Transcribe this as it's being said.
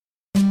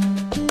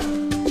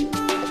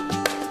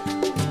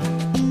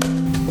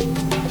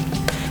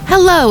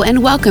Hello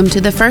and welcome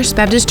to the First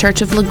Baptist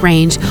Church of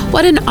LaGrange.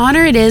 What an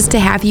honor it is to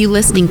have you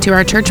listening to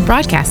our church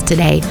broadcast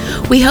today.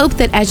 We hope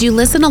that as you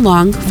listen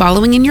along,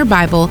 following in your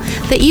Bible,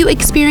 that you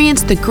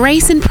experience the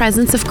grace and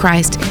presence of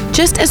Christ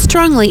just as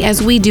strongly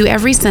as we do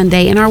every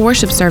Sunday in our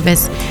worship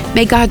service.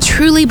 May God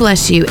truly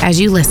bless you as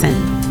you listen.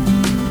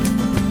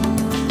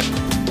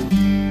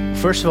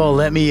 First of all,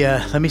 let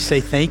me say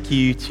thank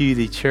you to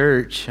the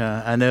church.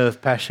 I know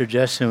if Pastor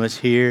Justin was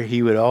here,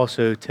 he would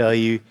also tell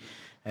you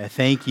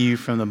thank you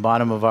from the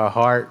bottom of our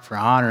heart for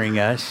honoring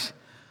us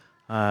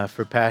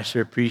for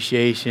Pastor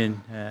Appreciation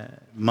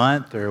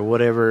Month or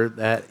whatever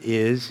that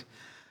is.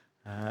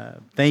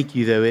 Thank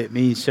you, though. It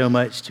means so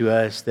much to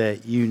us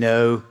that you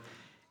know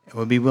and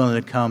will be willing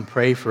to come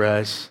pray for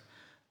us.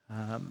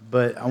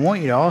 But I want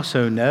you to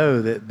also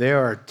know that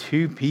there are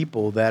two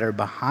people that are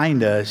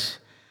behind us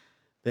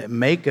that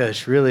make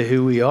us really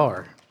who we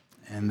are,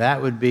 and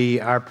that would be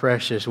our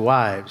precious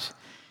wives.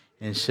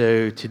 And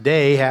so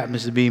today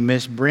happens to be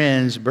Miss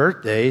Bryn's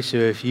birthday, so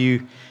if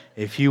you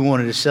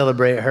wanted to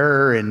celebrate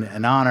her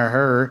and honor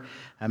her,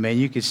 I mean,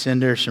 you could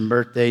send her some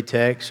birthday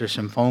texts or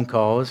some phone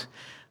calls.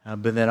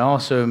 But then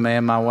also,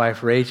 man, my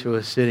wife Rachel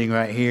is sitting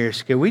right here.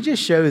 So could we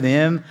just show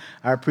them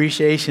our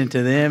appreciation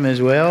to them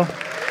as well?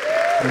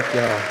 Thank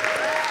y'all.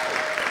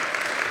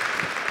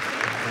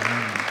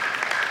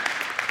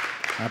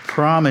 I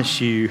promise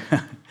you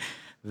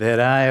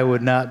that I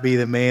would not be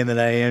the man that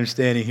I am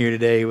standing here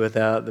today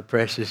without the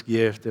precious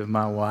gift of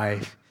my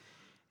wife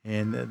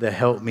and the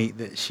helpmeet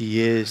that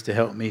she is to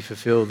help me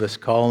fulfill this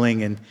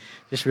calling and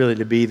just really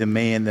to be the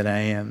man that I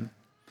am.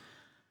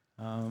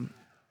 I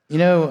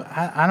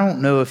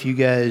don't know if you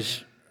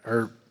guys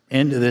are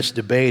into this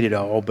debate at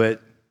all,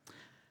 but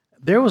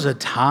there was a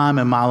time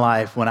in my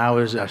life when I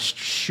was a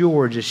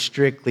just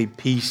strictly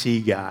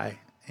PC guy.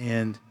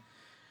 And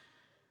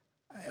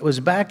it was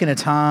back in a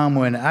time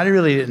when I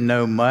really didn't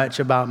know much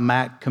about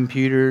Mac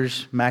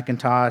computers,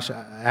 Macintosh,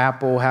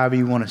 Apple, however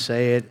you want to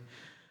say it.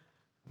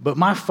 But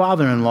my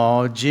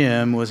father-in-law,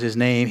 Jim was his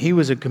name, he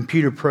was a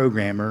computer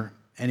programmer,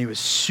 and he was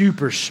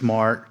super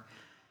smart,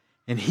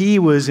 and he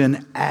was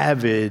an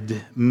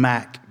avid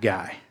Mac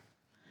guy.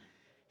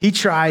 He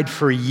tried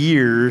for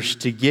years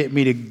to get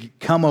me to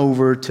come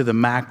over to the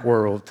Mac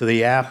world, to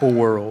the Apple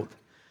world.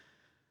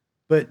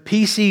 But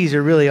PCs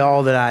are really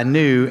all that I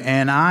knew,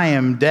 and I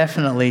am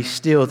definitely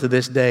still to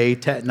this day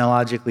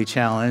technologically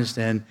challenged.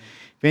 And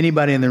if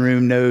anybody in the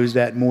room knows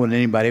that more than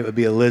anybody, it would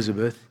be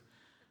Elizabeth.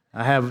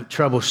 I have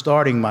trouble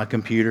starting my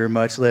computer,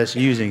 much less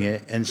using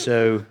it. And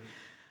so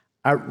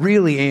I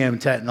really am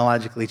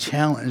technologically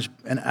challenged,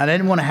 and I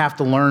didn't want to have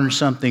to learn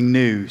something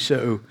new.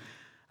 So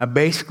I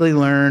basically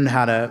learned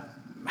how to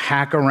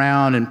hack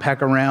around and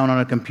peck around on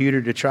a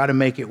computer to try to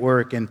make it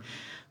work. And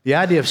the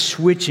idea of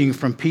switching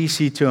from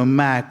PC to a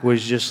Mac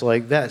was just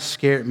like, that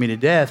scared me to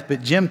death.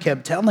 But Jim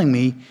kept telling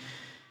me,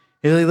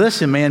 he's like,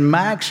 listen, man,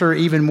 Macs are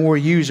even more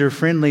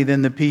user-friendly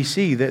than the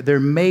PC.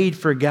 They're made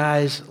for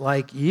guys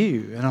like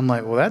you. And I'm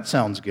like, well, that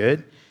sounds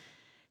good.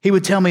 He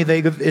would tell me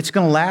it's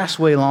going to last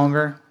way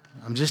longer.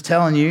 I'm just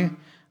telling you.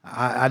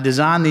 I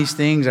design these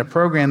things. I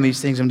program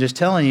these things. I'm just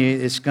telling you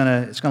it's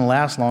going to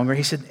last longer.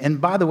 He said, and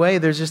by the way,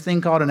 there's this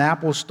thing called an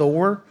Apple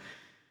Store.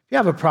 If you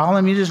have a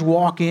problem, you just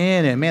walk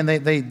in and, man,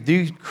 they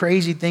do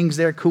crazy things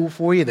there cool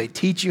for you. They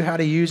teach you how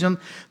to use them.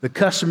 The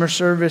customer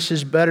service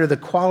is better. The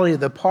quality of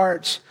the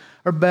parts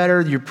are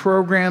better. Your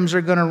programs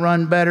are going to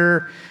run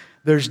better.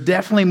 There's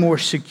definitely more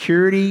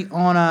security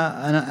on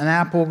an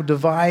Apple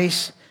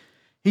device.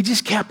 He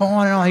just kept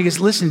on and on. He goes,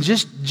 listen,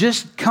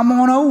 just come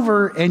on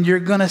over and you're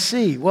going to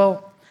see.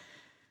 Well,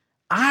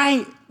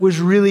 I was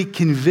really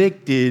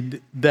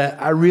convicted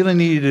that I really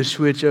needed to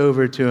switch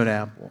over to an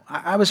Apple.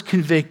 I was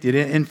convicted,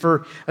 and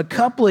for a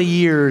couple of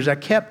years, I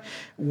kept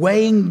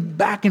weighing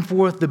back and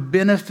forth the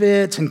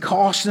benefits and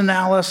cost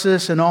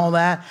analysis and all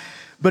that,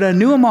 but I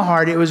knew in my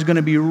heart it was going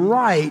to be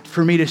right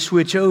for me to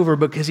switch over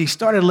because he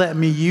started letting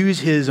me use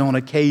his on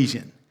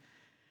occasion.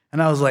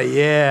 And I was like,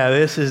 yeah,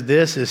 this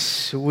is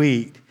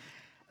sweet.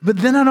 But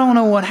then I don't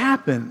know what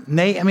happened.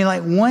 Nate, I mean,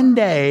 like one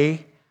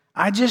day,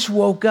 I just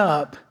woke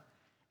up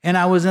and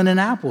I was in an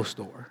Apple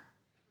store.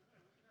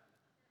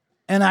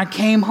 And I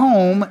came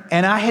home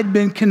and I had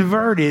been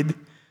converted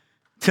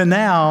to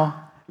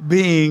now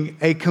being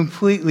a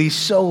completely,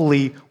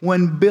 solely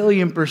 1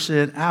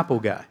 billion% Apple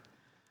guy.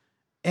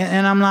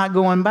 And I'm not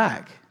going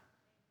back.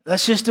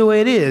 That's just the way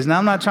it is. Now,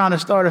 I'm not trying to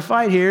start a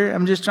fight here.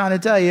 I'm just trying to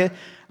tell you,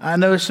 I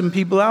know some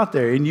people out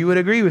there and you would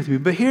agree with me.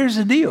 But here's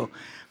the deal.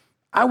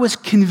 I was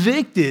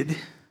convicted,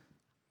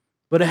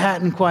 but I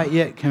hadn't quite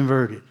yet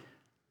converted.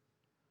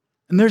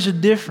 And there's a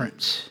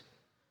difference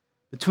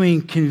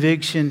between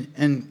conviction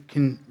and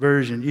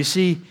conversion. You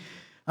see,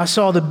 I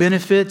saw the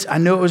benefits. I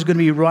knew it was going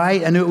to be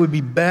right. I knew it would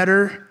be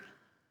better.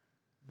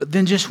 But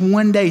then just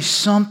one day,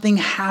 something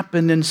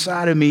happened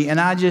inside of me, and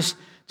I just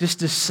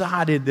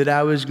decided that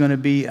I was going to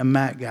be a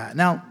Mac guy.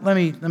 Now, let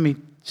me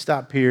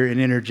stop here and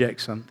interject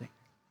something.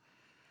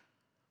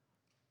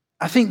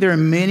 I think there are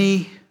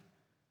many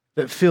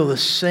that feel the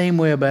same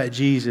way about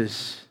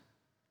Jesus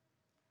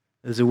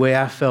as the way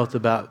I felt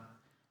about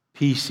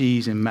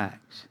PCs and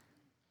Macs.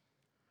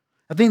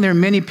 I think there are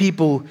many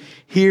people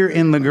here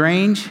in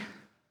LaGrange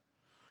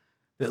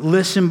that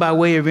listen by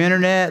way of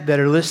internet, that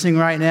are listening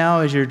right now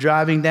as you're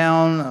driving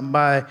down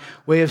by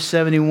way of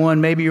 71.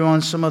 Maybe you're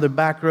on some other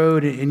back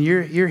road and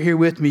you're here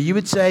with me. You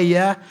would say,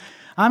 yeah,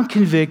 I'm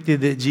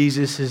convicted that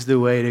Jesus is the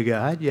way to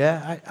God.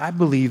 Yeah, I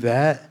believe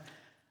that.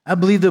 I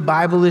believe the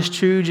Bible is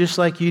true just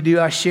like you do.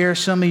 I share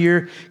some of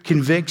your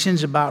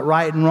convictions about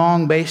right and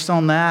wrong based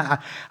on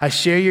that. I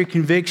share your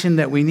conviction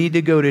that we need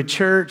to go to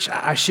church.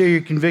 I share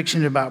your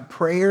conviction about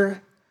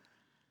prayer.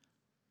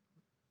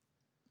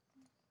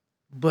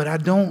 But I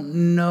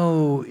don't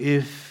know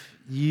if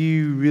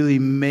you really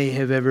may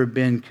have ever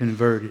been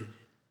converted.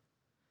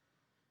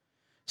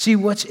 See,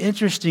 what's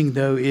interesting,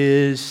 though,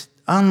 is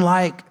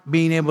unlike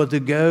being able to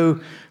go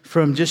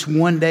from just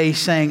one day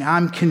saying,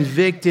 I'm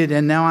convicted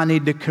and now I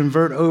need to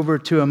convert over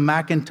to a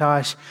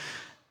Macintosh,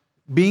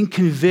 being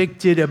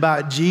convicted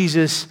about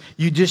Jesus,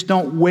 you just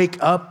don't wake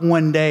up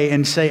one day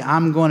and say,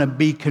 I'm going to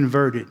be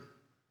converted.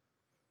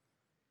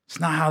 It's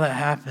not how that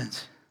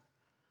happens.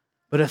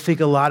 But I think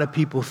a lot of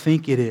people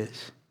think it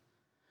is.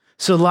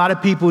 So a lot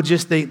of people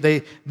just,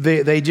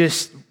 they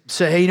just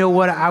say, hey, you know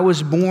what? I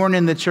was born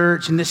in the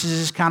church and this is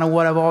just kind of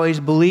what I've always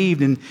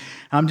believed. And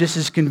I'm just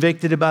as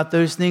convicted about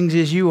those things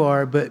as you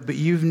are, but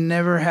you've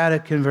never had a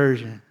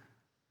conversion.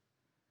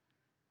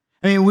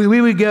 I mean,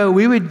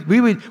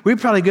 we'd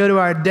probably go to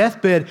our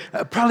deathbed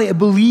probably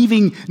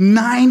believing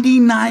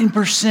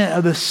 99%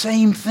 of the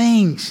same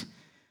things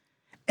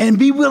and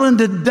be willing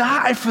to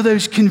die for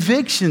those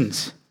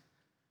convictions.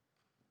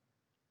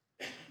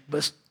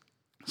 But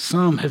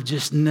some have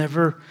just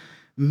never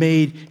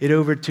made it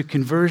over to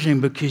conversion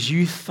because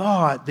you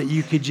thought that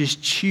you could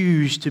just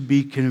choose to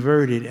be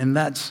converted, and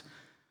that's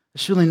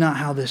really not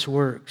how this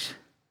works.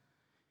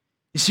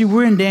 You see,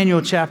 we're in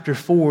Daniel chapter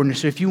 4, and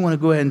so if you want to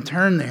go ahead and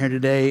turn there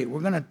today, we're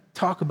going to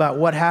talk about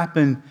what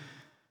happened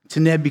to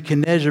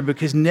Nebuchadnezzar,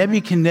 because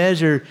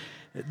Nebuchadnezzar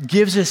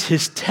gives us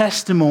his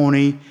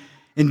testimony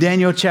in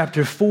Daniel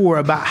chapter 4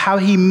 about how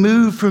he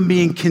moved from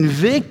being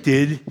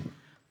convicted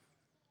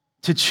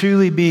to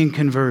truly being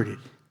converted.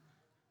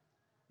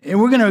 And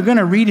we're going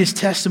to read his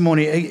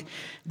testimony.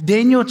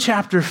 Daniel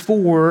chapter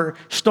 4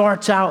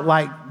 starts out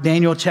like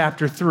Daniel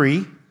chapter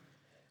 3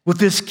 with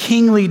this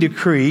kingly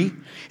decree.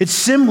 It's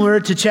similar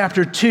to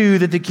chapter 2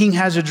 that the king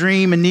has a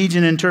dream and needs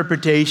an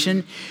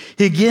interpretation.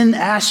 He again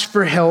asks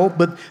for help,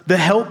 but the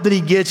help that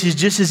he gets is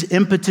just as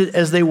impotent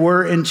as they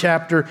were in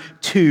chapter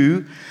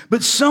 2.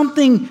 But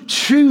something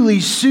truly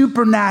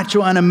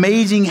supernatural and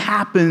amazing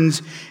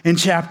happens in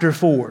chapter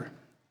 4.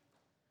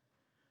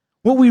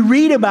 What we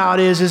read about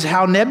is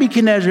how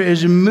Nebuchadnezzar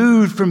is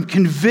moved from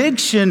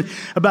conviction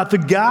about the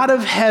God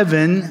of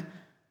heaven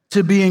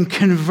to being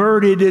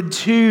converted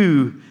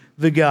to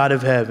the God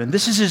of heaven.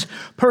 This is his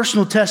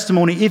personal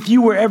testimony. If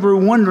you were ever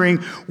wondering,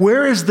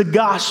 where is the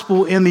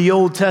gospel in the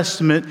Old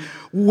Testament?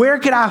 Where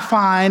could I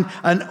find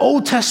an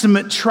Old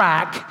Testament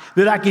tract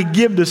that I could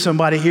give to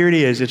somebody? Here it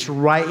is. It's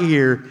right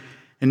here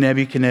in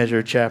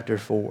Nebuchadnezzar chapter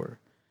 4.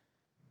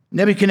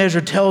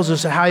 Nebuchadnezzar tells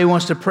us how he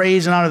wants to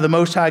praise and honor the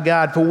Most High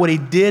God for what he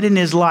did in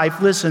his life.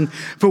 Listen,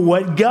 for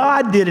what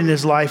God did in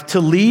his life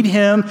to lead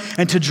him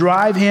and to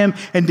drive him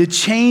and to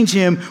change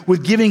him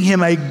with giving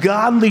him a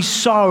godly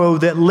sorrow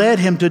that led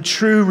him to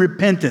true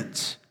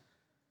repentance.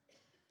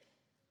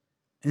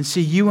 And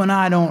see, you and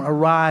I don't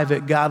arrive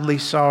at godly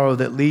sorrow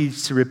that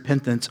leads to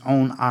repentance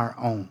on our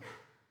own.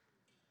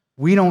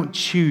 We don't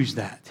choose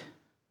that.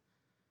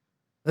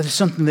 That is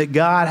something that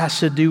God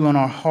has to do in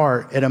our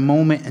heart at a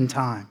moment in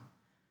time.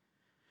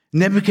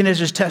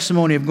 Nebuchadnezzar's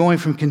testimony of going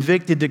from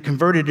convicted to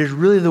converted is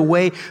really the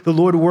way the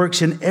Lord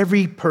works in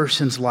every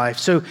person's life.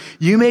 So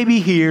you may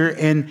be here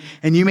and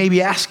you may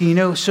be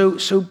asking,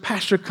 so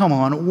Pastor, come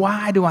on,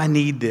 why do I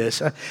need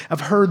this?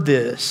 I've heard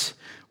this.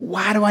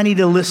 Why do I need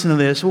to listen to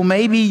this? Well,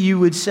 maybe you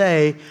would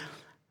say,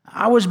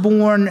 I was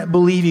born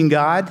believing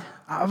God.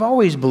 I've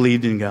always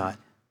believed in God.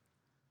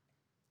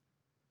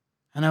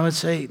 And I would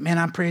say, man,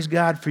 I praise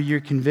God for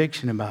your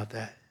conviction about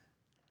that.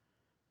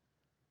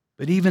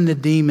 But even the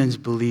demons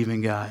believe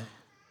in God.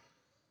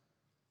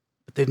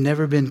 But they've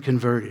never been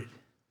converted.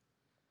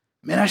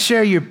 Man, I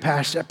share your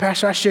pastor,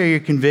 I share your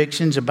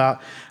convictions about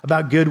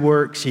good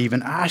works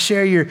even. I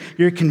share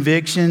your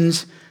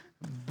convictions,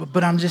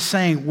 but I'm just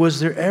saying, was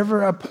there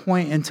ever a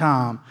point in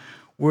time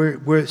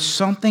where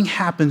something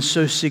happened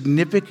so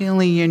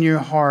significantly in your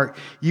heart,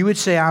 you would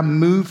say, I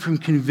moved from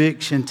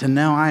conviction to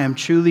now I am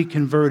truly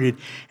converted,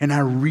 and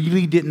I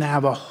really didn't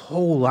have a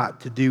whole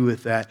lot to do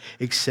with that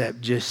except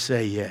just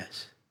say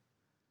yes?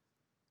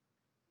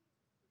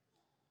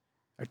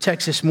 Our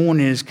text this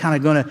morning is kind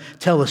of going to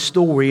tell a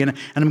story, and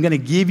I'm going to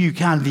give you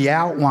kind of the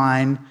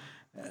outline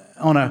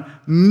on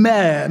a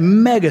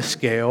mega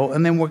scale,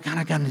 and then we're kind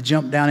of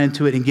jump down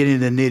into it and get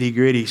into the nitty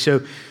gritty.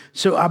 So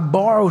I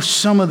borrow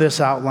some of this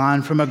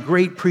outline from a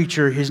great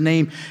preacher. His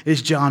name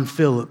is John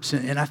Phillips,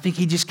 and I think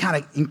he just kind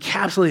of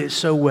encapsulated it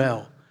so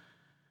well.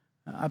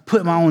 I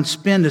put my own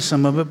spin to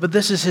some of it, but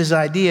this is his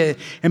idea.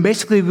 And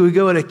basically we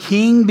go at a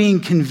king being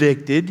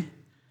convicted,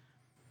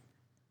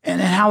 And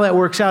how that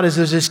works out is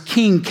there's this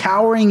king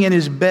cowering in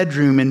his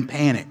bedroom in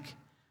panic.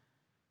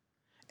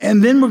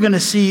 And then we're going to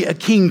see a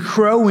king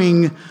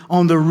crowing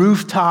on the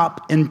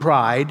rooftop in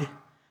pride.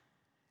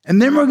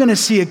 And then we're going to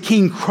see a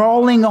king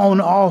crawling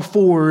on all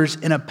fours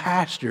in a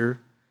pasture.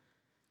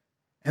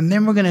 And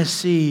then we're going to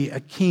see a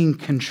king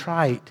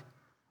contrite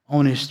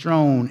on his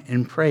throne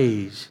in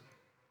praise.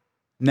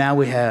 Now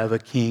we have a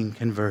king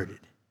converted.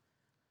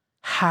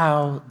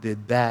 How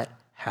did that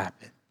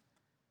happen?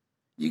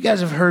 You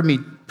guys have heard me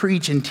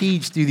preach and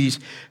teach through these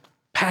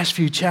past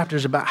few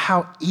chapters about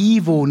how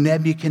evil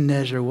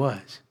Nebuchadnezzar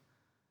was.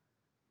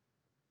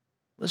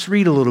 Let's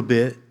read a little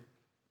bit.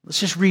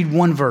 Let's just read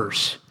one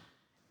verse,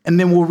 and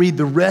then we'll read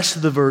the rest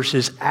of the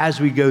verses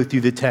as we go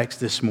through the text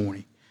this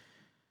morning.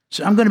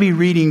 So I'm going to be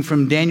reading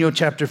from Daniel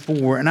chapter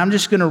 4, and I'm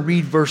just going to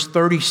read verse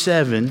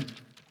 37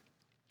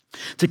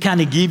 to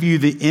kind of give you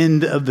the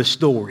end of the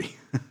story.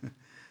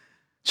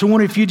 So I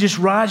wonder if you just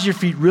rise your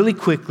feet really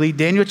quickly,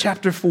 Daniel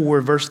chapter 4,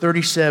 verse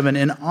 37,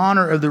 in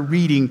honor of the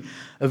reading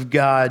of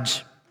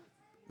God's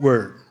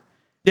word.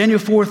 Daniel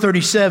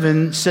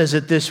 4:37 says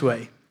it this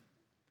way.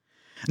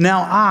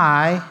 Now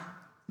I,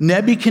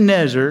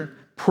 Nebuchadnezzar,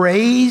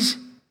 praise,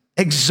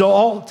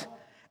 exalt,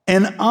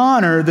 and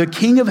honor the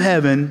King of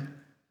heaven.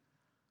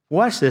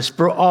 Watch this.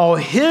 For all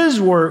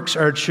his works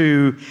are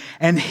true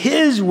and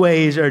his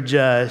ways are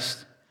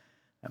just.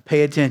 Now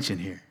pay attention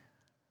here.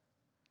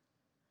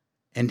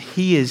 And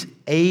he is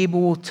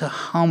able to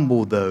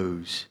humble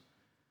those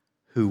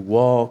who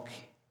walk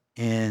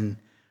in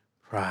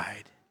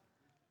pride.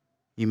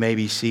 You may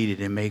be seated,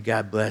 and may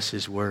God bless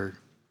his word.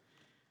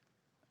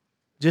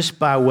 Just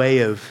by way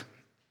of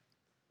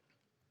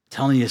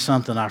telling you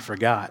something I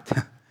forgot,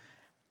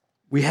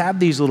 we have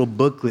these little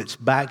booklets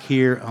back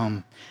here.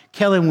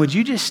 Kellen, would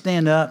you just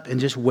stand up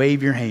and just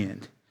wave your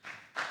hand?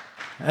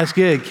 That's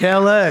good.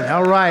 Kellen.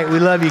 All right. We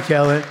love you,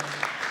 Kellen.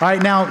 All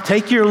right, now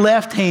take your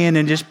left hand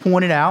and just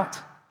point it out.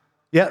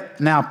 Yep,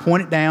 now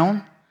point it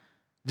down.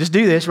 Just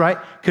do this, right?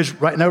 Because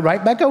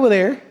right back over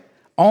there,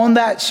 on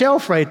that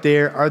shelf right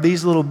there are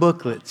these little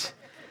booklets.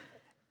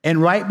 And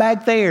right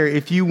back there,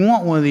 if you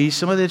want one of these,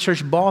 some of the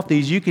church bought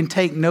these, you can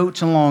take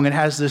notes along. It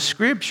has the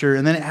scripture,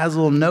 and then it has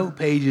little note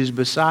pages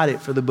beside it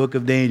for the book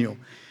of Daniel.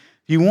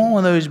 If you want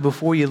one of those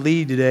before you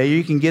leave today,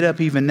 you can get up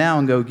even now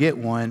and go get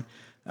one.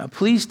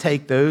 Please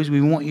take those.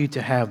 We want you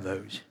to have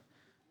those.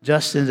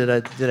 Justin, did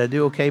I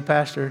do okay,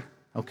 Pastor?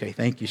 Okay,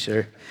 thank you,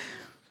 sir.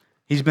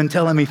 He's been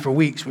telling me for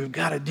weeks, we've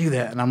got to do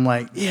that. And I'm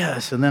like,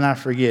 yes, and then I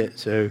forget.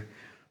 So,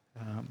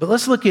 but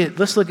let's look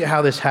at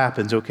how this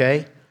happens,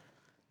 okay?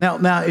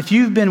 Now, if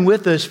you've been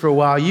with us for a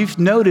while, you've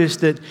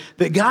noticed that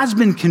God's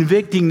been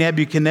convicting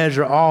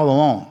Nebuchadnezzar all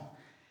along.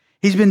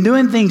 He's been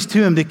doing things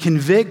to him to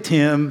convict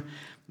him,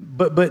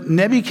 but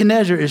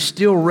Nebuchadnezzar is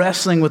still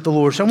wrestling with the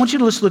Lord. So I want you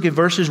to let's look at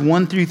verses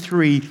 1 through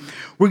 3.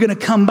 We're going to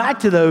come back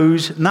to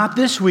those, not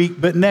this week,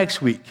 but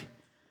next week.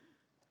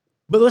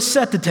 But let's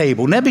set the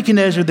table.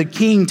 Nebuchadnezzar, the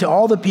king to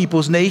all the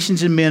peoples,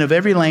 nations, and men of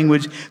every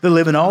language that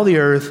live in all the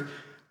earth.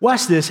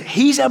 Watch this.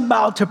 He's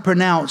about to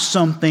pronounce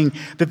something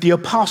that the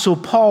Apostle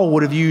Paul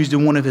would have used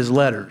in one of his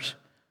letters.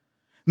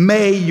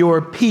 May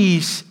your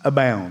peace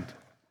abound.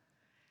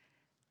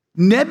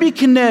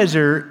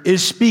 Nebuchadnezzar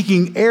is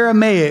speaking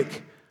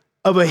Aramaic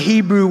of a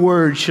Hebrew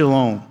word,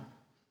 shalom.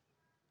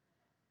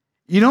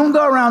 You don't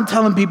go around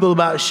telling people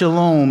about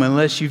shalom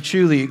unless you've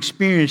truly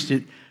experienced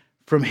it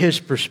from his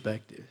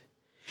perspective.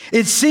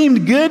 It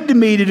seemed good to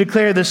me to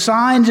declare the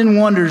signs and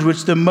wonders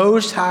which the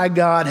Most High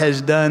God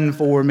has done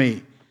for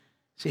me.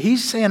 See,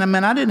 he's saying,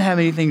 man, I didn't have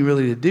anything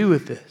really to do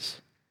with this.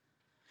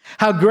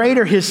 How great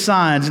are his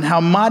signs and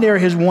how mighty are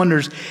his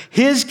wonders.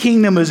 His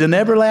kingdom is an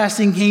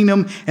everlasting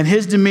kingdom, and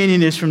his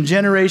dominion is from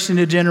generation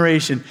to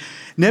generation.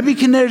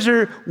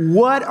 Nebuchadnezzar,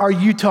 what are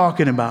you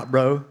talking about,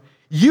 bro?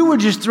 You were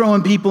just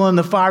throwing people in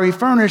the fiery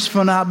furnace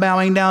for not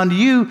bowing down to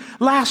you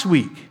last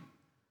week.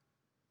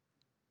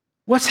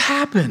 What's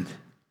happened?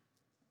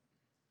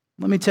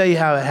 Let me tell you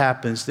how it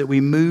happens, that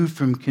we move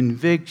from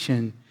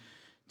conviction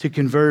to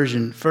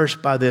conversion.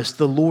 First, by this,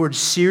 the Lord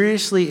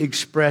seriously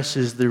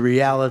expresses the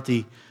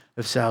reality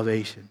of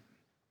salvation.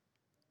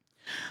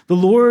 The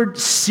Lord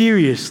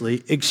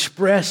seriously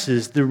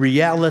expresses the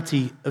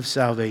reality of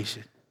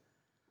salvation.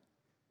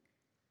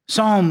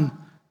 Psalm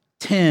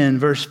 10,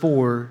 verse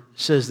 4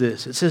 says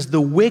this. It says,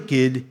 the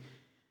wicked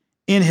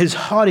in his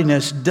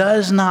haughtiness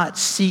does not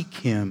seek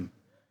him.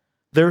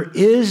 There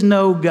is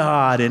no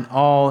God in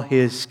all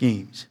his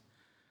schemes.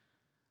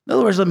 In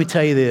other words, let me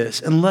tell you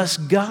this. Unless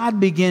God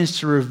begins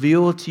to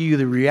reveal to you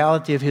the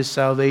reality of his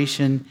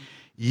salvation,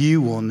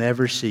 you will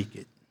never seek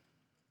it.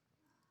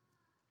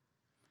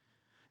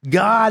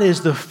 God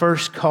is the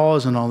first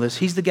cause in all this.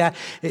 He's the guy.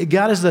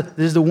 God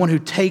is the one who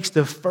takes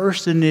the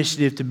first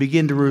initiative to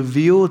begin to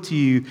reveal to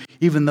you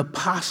even the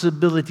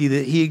possibility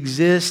that he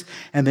exists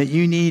and that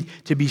you need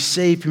to be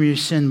saved from your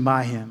sin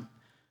by him.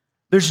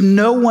 There's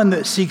no one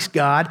that seeks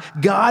God.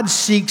 God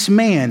seeks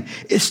man.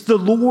 It's the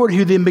Lord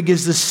who then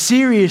begins to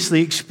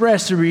seriously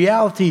express the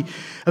reality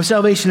of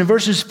salvation. In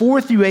verses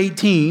 4 through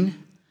 18,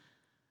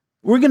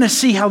 we're going to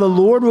see how the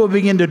Lord will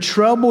begin to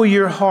trouble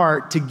your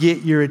heart to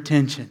get your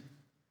attention.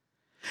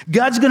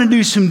 God's going to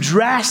do some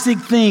drastic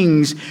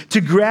things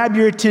to grab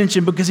your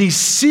attention because he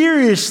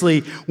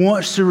seriously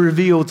wants to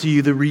reveal to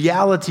you the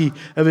reality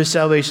of his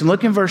salvation.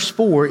 Look in verse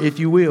 4, if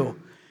you will.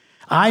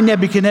 I,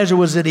 Nebuchadnezzar,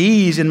 was at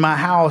ease in my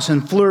house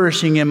and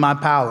flourishing in my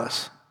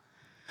palace.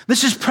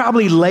 This is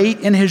probably late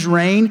in his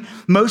reign.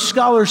 Most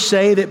scholars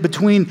say that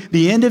between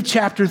the end of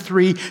chapter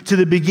 3 to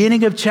the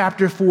beginning of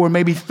chapter 4,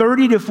 maybe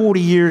 30 to 40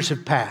 years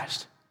have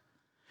passed.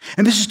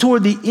 And this is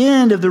toward the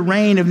end of the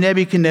reign of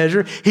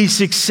Nebuchadnezzar. He's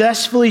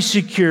successfully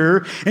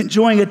secure,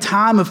 enjoying a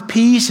time of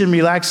peace and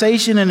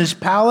relaxation in his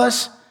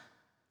palace.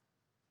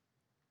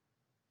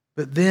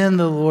 But then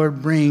the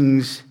Lord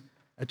brings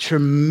a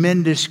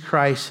tremendous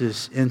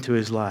crisis into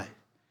his life.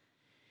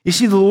 You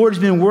see, the Lord's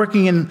been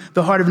working in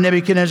the heart of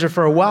Nebuchadnezzar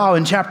for a while.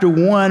 In chapter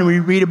 1, we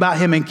read about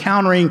him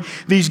encountering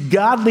these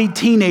godly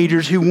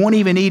teenagers who won't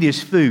even eat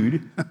his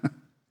food.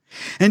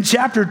 In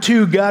chapter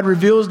 2, God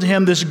reveals to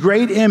him this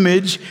great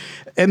image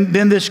and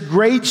then this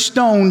great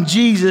stone,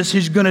 Jesus,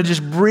 who's going to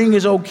just bring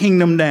his old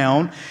kingdom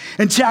down.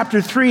 In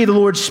chapter 3, the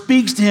Lord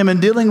speaks to him and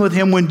dealing with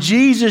him when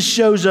Jesus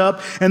shows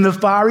up in the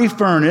fiery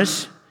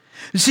furnace.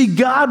 You see,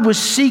 God was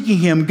seeking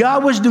him.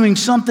 God was doing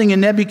something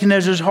in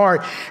Nebuchadnezzar's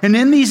heart. And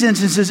in these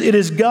instances, it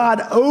is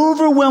God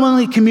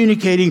overwhelmingly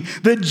communicating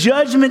that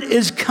judgment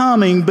is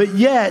coming, but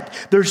yet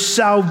there's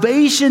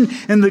salvation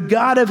in the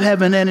God of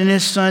heaven and in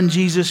his Son,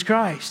 Jesus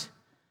Christ.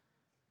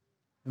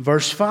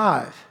 Verse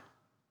 5.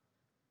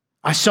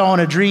 I saw in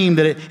a dream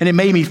and it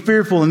made me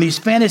fearful. And these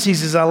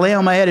fantasies, as I lay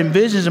on my head and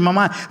visions in my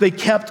mind, they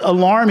kept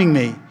alarming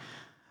me.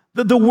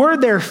 The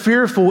word there,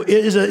 fearful,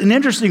 is an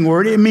interesting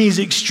word. It means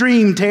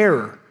extreme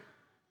terror.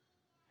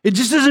 It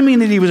just doesn't mean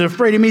that he was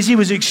afraid. It means he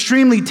was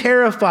extremely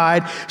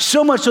terrified,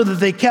 so much so that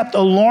they kept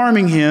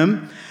alarming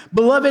him.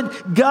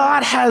 Beloved,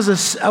 God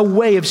has a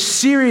way of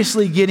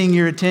seriously getting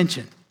your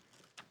attention.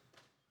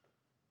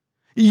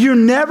 You're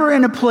never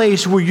in a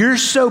place where you're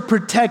so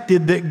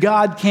protected that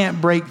God can't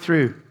break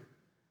through.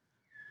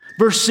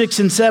 Verse 6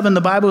 and 7,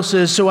 the Bible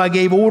says, so I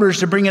gave orders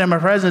to bring into my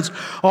presence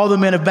all the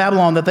men of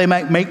Babylon, that they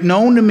might make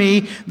known to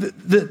me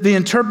the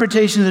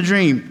interpretation of the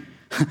dream.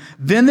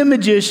 Then the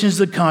magicians,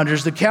 the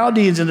conjurers, the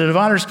Chaldeans, and the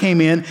diviners came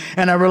in,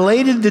 and I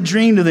related the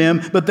dream to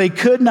them, but they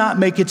could not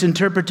make its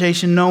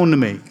interpretation known to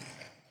me.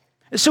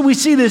 So we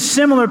see this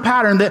similar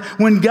pattern that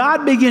when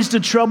God begins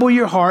to trouble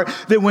your heart,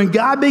 that when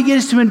God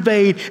begins to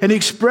invade and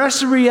express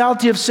the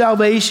reality of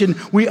salvation,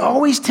 we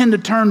always tend to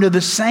turn to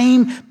the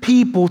same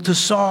people to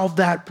solve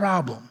that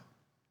problem.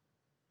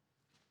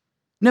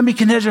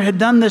 Nebuchadnezzar had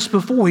done this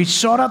before. He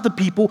sought out the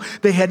people.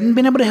 They hadn't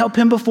been able to help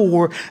him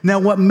before. Now,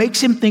 what makes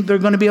him think they're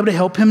going to be able to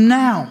help him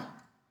now?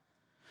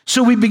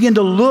 So we begin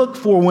to look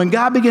for, when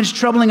God begins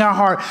troubling our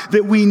heart,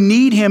 that we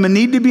need him and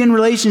need to be in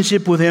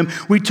relationship with him,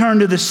 we turn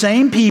to the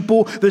same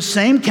people, the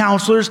same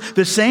counselors,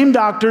 the same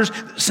doctors,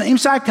 the same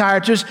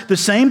psychiatrists, the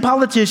same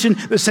politician,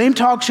 the same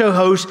talk show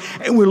host,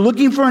 and we're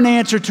looking for an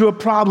answer to a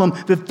problem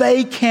that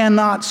they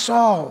cannot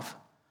solve.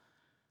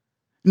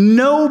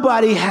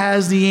 Nobody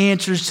has the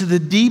answers to the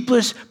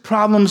deepest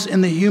problems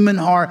in the human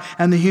heart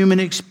and the human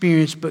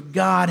experience but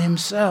God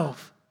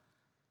himself.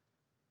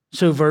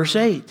 So verse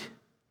 8.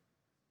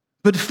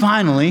 But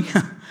finally,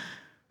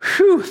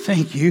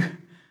 thank you,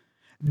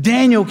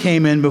 Daniel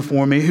came in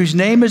before me, whose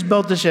name is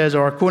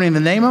Belteshazzar, according to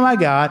the name of my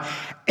God,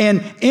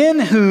 and in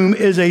whom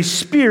is a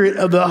spirit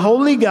of the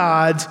holy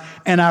gods,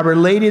 and I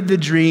related the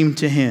dream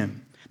to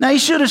him. Now, he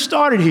should have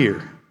started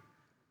here.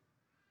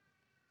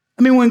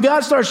 I mean, when God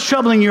starts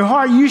troubling your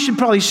heart, you should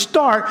probably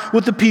start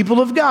with the people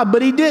of God,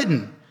 but he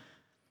didn't.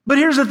 But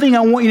here's the thing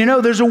I want you to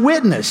know. There's a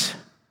witness.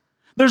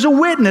 There's a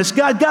witness.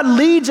 God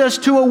leads us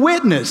to a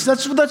witness.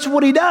 That's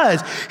what he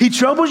does. He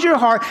troubles your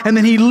heart, and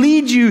then he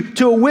leads you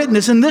to a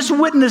witness. And this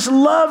witness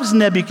loves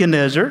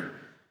Nebuchadnezzar.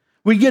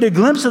 We get a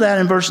glimpse of that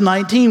in verse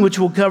 19, which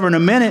we'll cover in a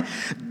minute.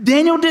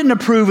 Daniel didn't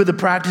approve of the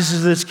practices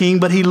of this king,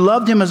 but he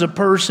loved him as a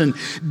person.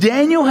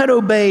 Daniel had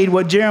obeyed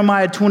what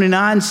Jeremiah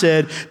 29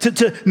 said,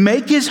 to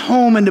make his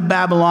home into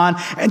Babylon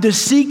and to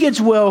seek its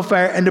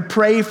welfare and to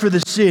pray for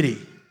the city.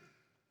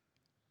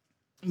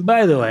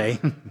 By the way,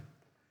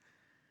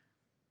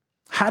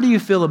 how do you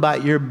feel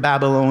about your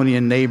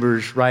Babylonian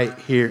neighbors right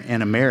here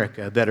in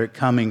America that are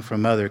coming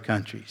from other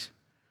countries?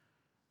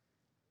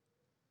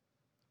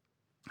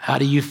 How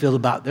do you feel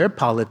about their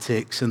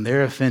politics and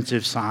their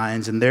offensive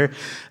signs and their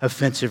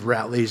offensive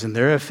rallies and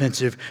their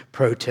offensive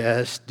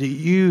protests? Do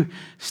you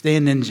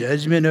stand in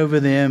judgment over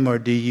them, or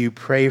do you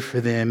pray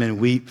for them and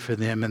weep for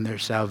them and their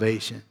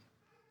salvation?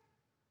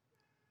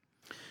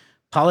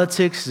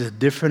 Politics is a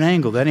different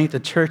angle. That ain't the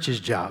church's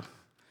job.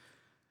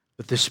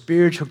 But the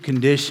spiritual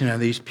condition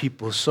of these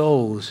people's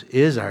souls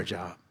is our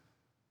job.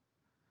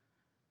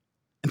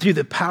 And through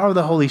the power of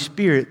the Holy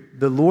Spirit,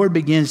 the Lord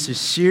begins to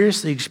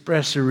seriously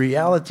express the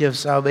reality of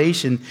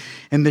salvation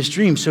in this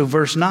dream. So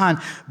verse 9,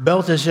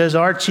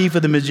 Belteshazzar, chief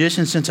of the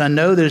magicians, since I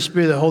know that the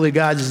spirit of the holy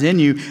gods is in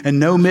you and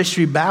no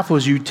mystery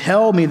baffles you,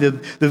 tell me the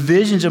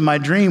visions of my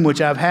dream which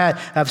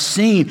I've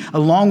seen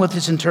along with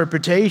its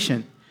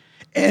interpretation.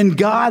 And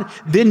God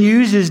then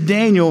uses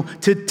Daniel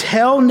to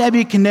tell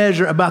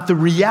Nebuchadnezzar about the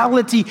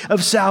reality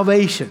of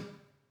salvation.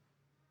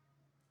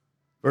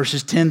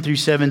 Verses 10 through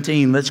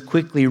 17, let's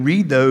quickly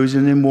read those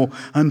and then we'll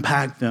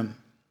unpack them.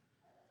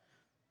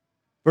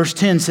 Verse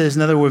 10 says,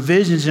 "Now there were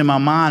visions in my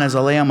mind as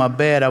I lay on my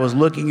bed. I was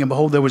looking, and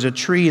behold, there was a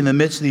tree in the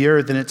midst of the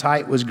earth, and its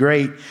height was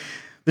great.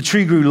 The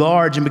tree grew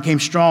large and became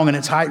strong, and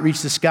its height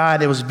reached the sky.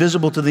 It was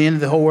visible to the end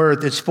of the whole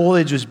earth. Its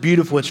foliage was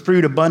beautiful, its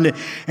fruit abundant,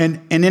 and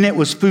in it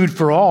was food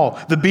for all.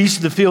 The beasts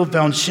of the field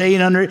found shade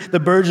under it.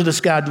 The birds of the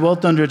sky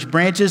dwelt under its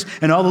branches,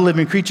 and all the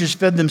living creatures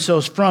fed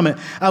themselves from it.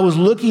 I was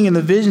looking in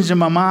the visions in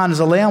my mind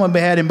as I lay on my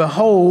bed, and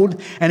behold,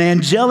 an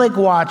angelic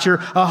watcher,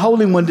 a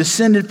holy one,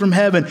 descended from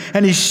heaven.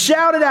 And he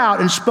shouted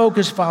out and spoke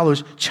as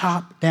follows,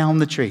 'Chop down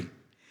the tree.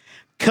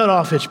 Cut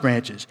off its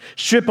branches,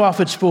 strip off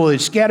its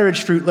foliage, scatter its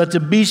fruit, let the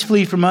beasts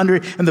flee from under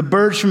it and the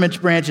birds from its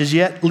branches,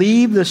 yet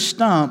leave the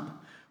stump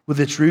with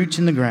its roots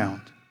in the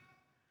ground.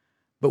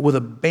 But with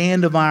a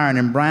band of iron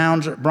and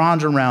bronze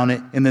around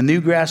it in the new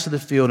grass of the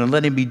field, and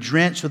let him be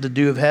drenched with the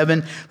dew of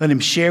heaven. Let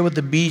him share with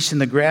the beasts in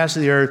the grass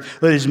of the earth.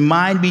 Let his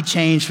mind be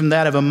changed from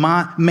that of a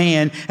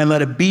man, and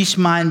let a beast's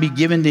mind be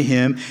given to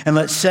him, and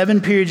let 7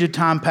 periods of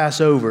time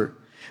pass over.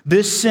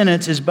 This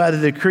sentence is by the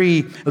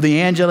decree of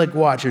the angelic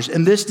watchers,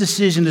 and this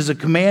decision is a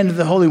command of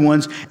the holy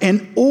ones,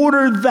 in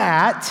order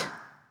that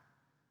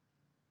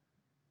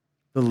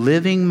the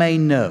living may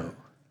know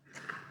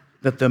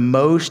that the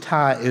Most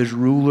High is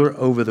ruler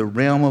over the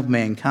realm of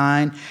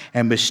mankind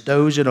and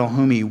bestows it on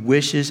whom he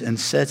wishes and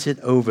sets it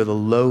over the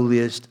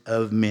lowliest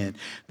of men."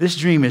 This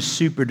dream is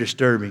super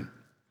disturbing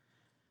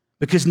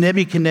because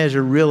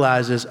Nebuchadnezzar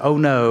realizes, oh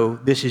no,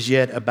 this is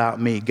yet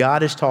about me.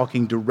 God is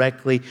talking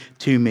directly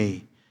to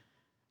me.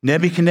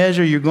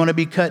 Nebuchadnezzar, you're going to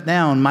be cut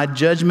down. My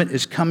judgment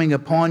is coming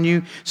upon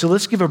you. So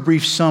let's give a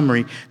brief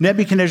summary.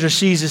 Nebuchadnezzar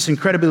sees this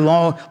incredibly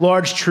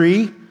large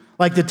tree,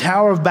 like the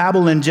Tower of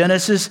Babel in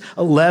Genesis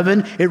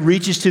 11. It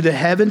reaches to the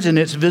heavens and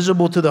it's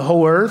visible to the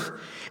whole earth.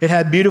 It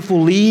had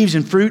beautiful leaves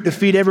and fruit to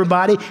feed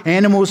everybody.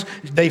 Animals,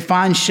 they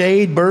find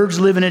shade. Birds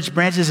live in its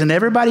branches, and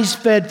everybody's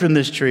fed from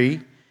this tree.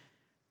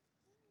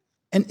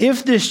 And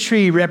if this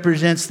tree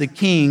represents the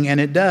king, and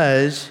it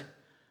does,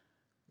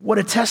 what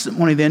a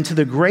testimony then to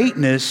the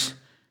greatness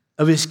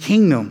of his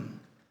kingdom.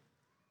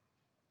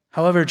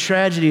 However,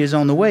 tragedy is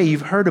on the way.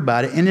 You've heard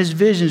about it. In his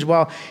visions,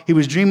 while he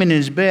was dreaming in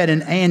his bed,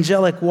 an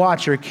angelic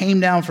watcher came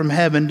down from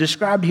heaven,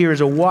 described here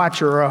as a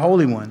watcher or a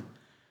holy one.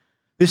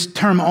 This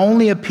term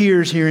only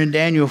appears here in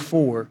Daniel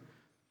 4,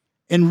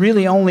 and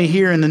really only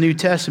here in the New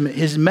Testament.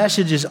 His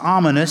message is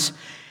ominous.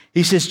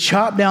 He says,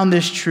 chop down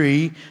this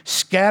tree,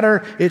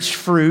 scatter its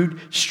fruit,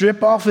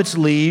 strip off its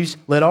leaves,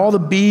 let all the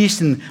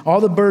beasts and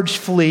all the birds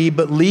flee,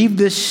 but leave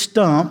this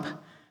stump.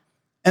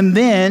 And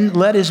then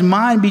let his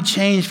mind be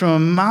changed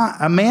from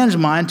a man's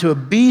mind to a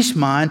beast's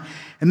mind.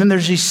 And then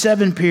there's these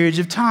 7 periods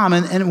of time.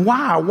 And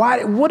why?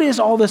 What is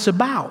all this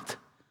about?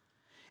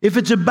 If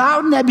it's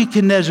about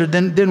Nebuchadnezzar,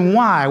 then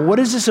why? What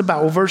is this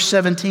about? Well, verse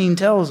 17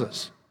 tells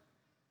us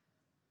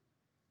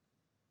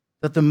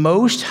that the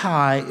Most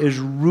High is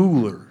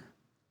ruler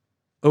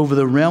over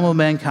the realm of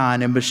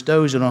mankind and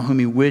bestows it on whom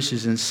he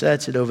wishes and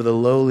sets it over the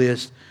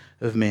lowliest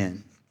of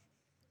men.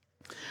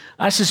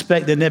 I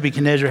suspect that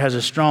Nebuchadnezzar has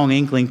a strong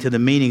inkling to the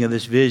meaning of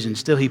this vision.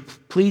 Still, he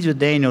pleads with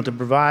Daniel to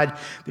provide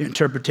the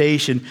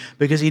interpretation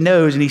because he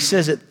knows, and he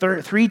says it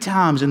 3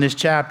 times in this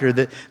chapter,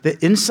 that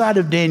inside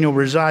of Daniel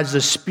resides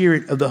the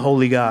spirit of the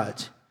holy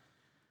gods.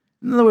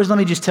 In other words, let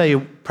me just tell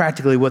you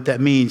practically what that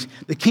means.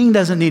 The king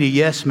doesn't need a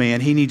yes man,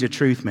 he needs a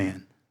truth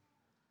man.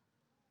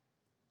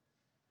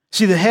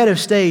 See, the head of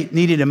state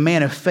needed a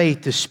man of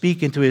faith to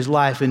speak into his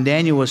life, and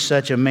Daniel was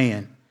such a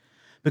man.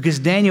 Because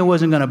Daniel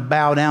wasn't going to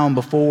bow down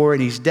before,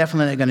 and he's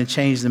definitely not going to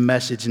change the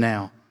message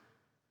now.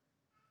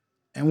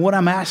 And what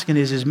I'm asking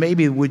is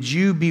maybe would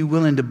you be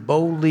willing to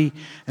boldly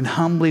and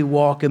humbly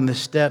walk in the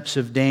steps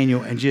of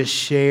Daniel and just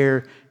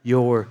share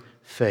your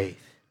faith?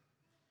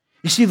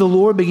 You see, the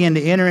Lord began to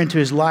enter into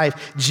his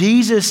life.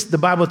 Jesus, the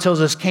Bible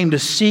tells us, came to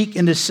seek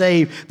and to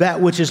save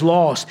that which is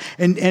lost.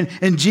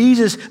 And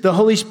Jesus, the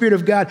Holy Spirit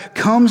of God,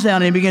 comes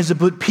down and he begins to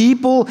put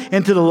people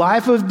into the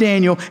life of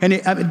Daniel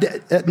and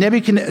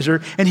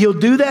Nebuchadnezzar, and he'll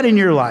do that in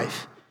your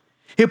life.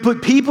 He'll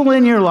put people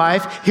in your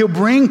life. He'll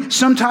bring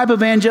some type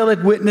of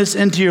angelic witness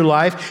into your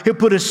life. He'll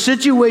put a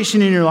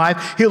situation in your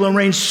life. He'll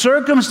arrange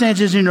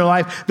circumstances in your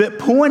life that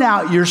point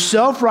out your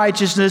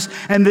self-righteousness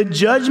and that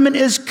judgment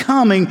is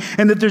coming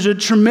and that there's a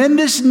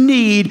tremendous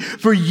need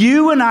for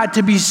you and I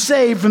to be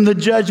saved from the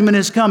judgment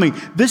is coming.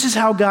 This is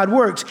how God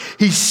works.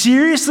 He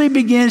seriously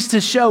begins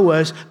to show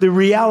us the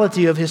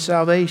reality of his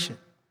salvation.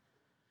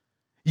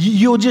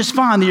 You'll just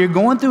find that you're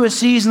going through a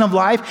season of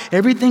life.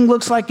 Everything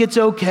looks like it's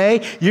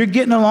okay. You're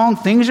getting along.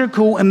 Things are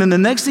cool. And then the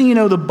next thing you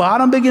know, the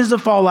bottom begins to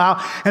fall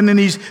out. And then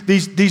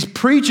these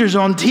preachers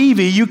on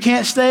TV, you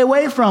can't stay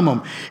away from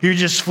them. You're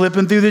just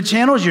flipping through the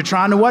channels. You're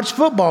trying to watch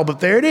football. But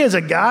there it is,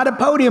 a guy at a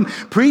podium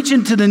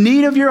preaching to the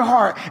need of your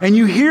heart. And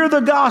you hear the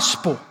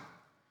gospel.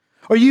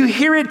 Or you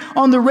hear it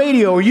on the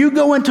radio, or you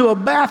go into a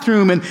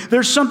bathroom and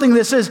there's something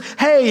that says,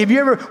 hey, have you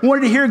ever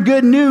wanted to hear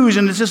good news?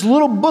 And it's this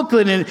little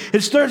booklet and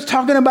it starts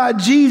talking about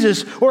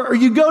Jesus. Or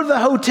you go to the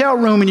hotel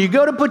room and you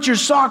go to put your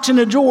socks in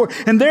the drawer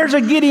and there's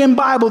a Gideon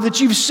Bible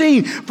that you've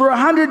seen for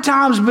 100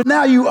 times, but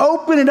now you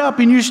open it up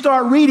and you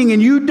start reading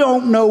and you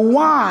don't know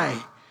why.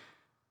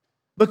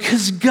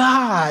 Because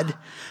God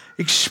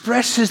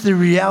expresses the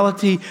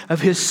reality of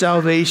his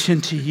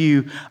salvation to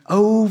you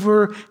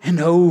over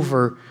and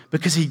over,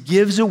 because he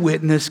gives a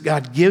witness,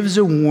 God gives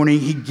a warning,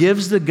 he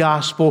gives the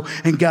gospel,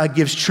 and God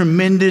gives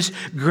tremendous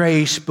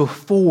grace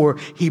before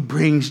he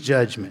brings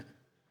judgment.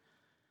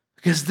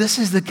 Because this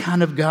is the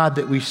kind of God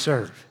that we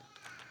serve.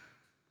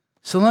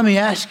 So let me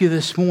ask you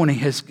this morning,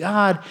 has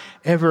God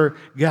ever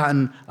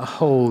gotten a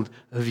hold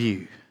of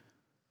you?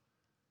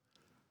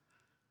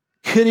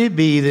 Could it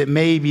be that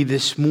maybe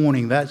this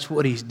morning that's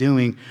what he's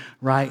doing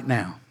right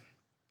now?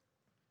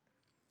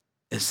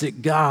 Is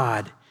that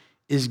God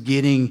is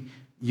getting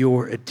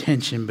your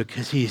attention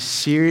because he is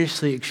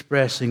seriously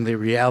expressing the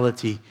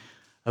reality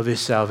of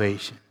his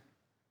salvation.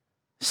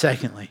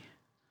 Secondly,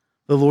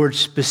 the Lord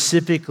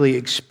specifically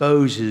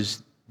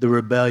exposes the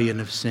rebellion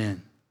of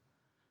sin.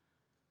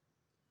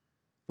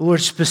 The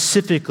Lord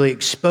specifically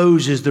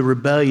exposes the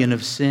rebellion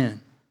of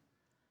sin.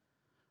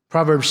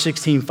 Proverbs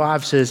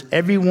 16:5 says,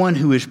 everyone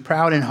who is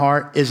proud in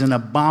heart is an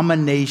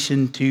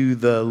abomination to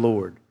the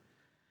Lord.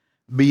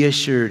 Be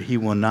assured he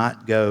will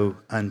not go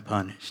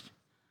unpunished.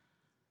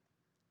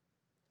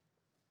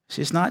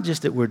 See, it's not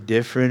just that we're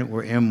different,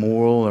 we're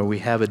immoral, or we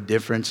have a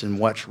difference in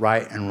what's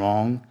right and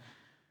wrong.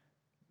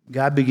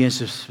 God begins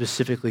to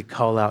specifically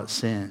call out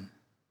sin.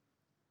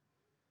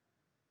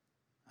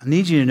 I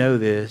need you to know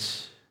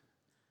this,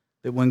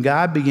 that when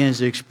God begins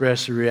to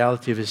express the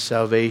reality of his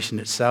salvation,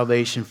 it's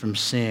salvation from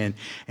sin,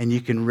 and you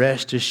can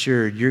rest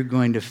assured you're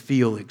going to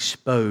feel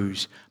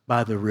exposed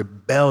by the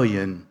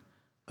rebellion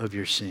of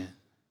your sin.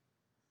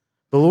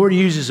 The Lord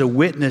uses a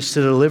witness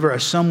to deliver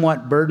a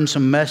somewhat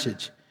burdensome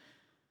message.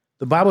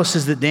 The Bible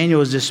says that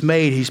Daniel is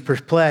dismayed, he's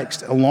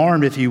perplexed,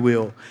 alarmed, if you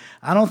will.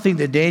 I don't think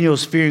that Daniel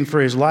is fearing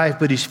for his life,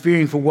 but he's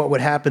fearing for what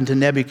would happen to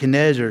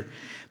Nebuchadnezzar.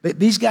 But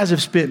these guys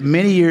have spent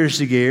many years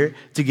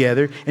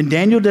together, and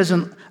Daniel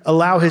doesn't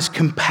allow his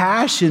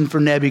compassion for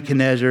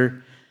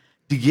Nebuchadnezzar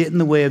to get in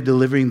the way of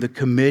delivering the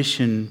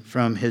commission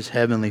from his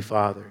heavenly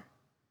Father.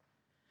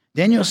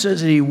 Daniel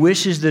says that he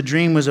wishes the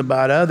dream was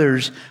about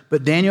others,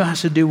 but Daniel has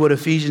to do what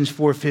Ephesians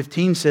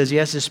 4:15 says. He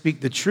has to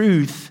speak the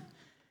truth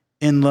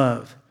in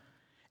love.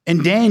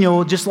 And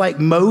Daniel, just like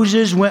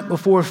Moses went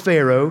before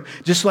Pharaoh,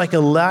 just like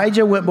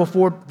Elijah went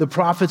before the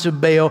prophets of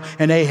Baal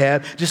and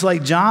Ahab, just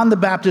like John the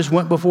Baptist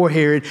went before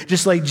Herod,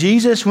 just like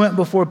Jesus went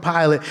before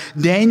Pilate,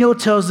 Daniel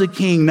tells the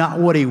king not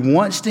what he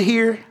wants to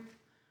hear,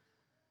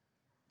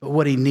 but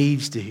what he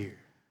needs to hear.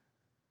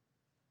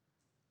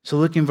 So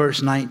look in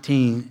verse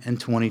 19 and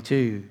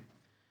 22.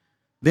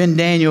 Then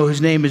Daniel,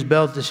 whose name is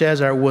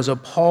Belteshazzar, was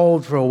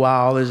appalled for a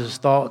while as his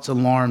thoughts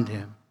alarmed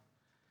him.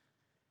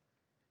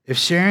 If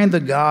sharing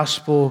the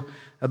gospel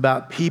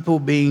about people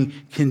being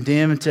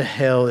condemned to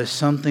hell is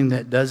something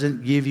that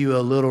doesn't give you a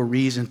little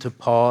reason to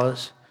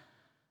pause,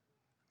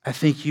 I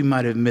think you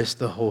might have missed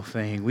the whole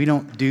thing. We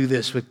don't do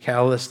this with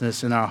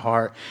callousness in our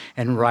heart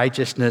and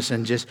righteousness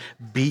and just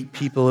beat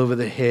people over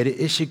the head.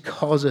 It should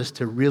cause us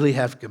to really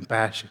have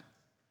compassion.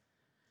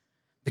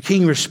 The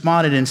king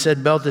responded and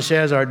said,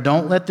 Belteshazzar,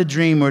 don't let the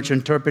dream or its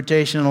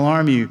interpretation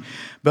alarm you.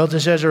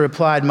 Belteshazzar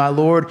replied, my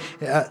lord,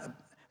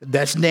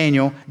 that's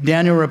Daniel.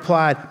 Daniel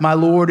replied, my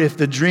lord, if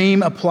the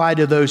dream applied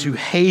to those who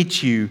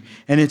hate you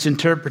and its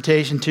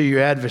interpretation to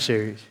your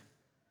adversaries.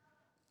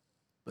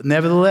 But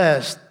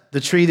nevertheless, the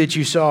tree that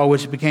you saw,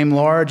 which became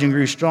large and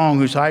grew strong,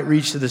 whose height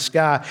reached to the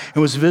sky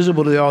and was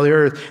visible to all the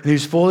earth, and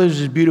whose foliage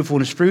was beautiful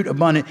and whose fruit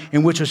abundant,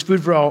 and which was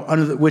food for all,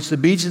 under which the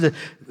beasts of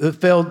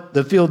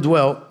the field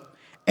dwelt,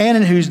 and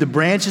in whose the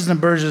branches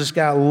and birds of the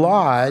sky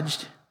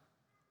lodged,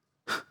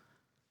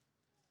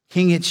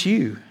 King, it's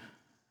you.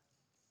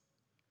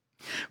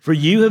 For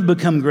you have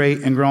become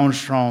great and grown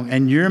strong,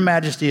 and your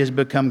majesty has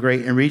become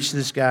great and reached to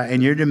the sky,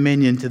 and your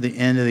dominion to the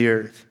end of the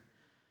earth.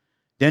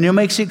 Daniel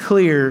makes it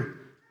clear,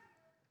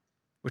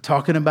 we're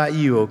talking about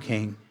you, O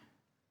king.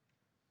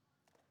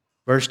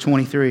 Verse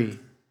 23.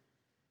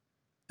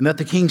 And that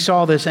the king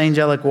saw this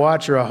angelic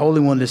watcher, a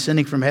holy one,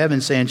 descending from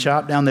heaven, saying,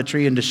 chop down the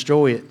tree and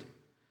destroy it.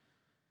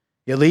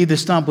 Yet leave the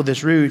stump with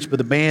its roots, but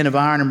the band of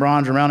iron and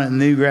bronze around it and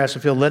the new grass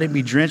of the field. Let him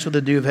be drenched with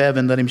the dew of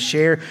heaven. Let him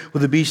share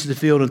with the beasts of the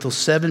field until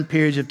 7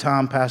 periods of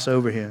time pass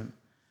over him.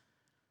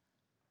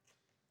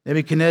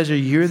 Nebuchadnezzar,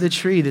 you're the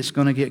tree that's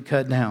going to get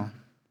cut down.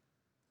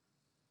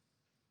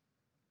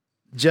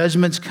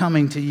 Judgment's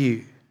coming to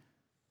you.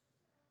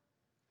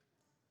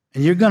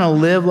 And you're going to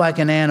live like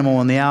an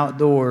animal in the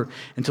outdoor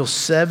until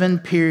 7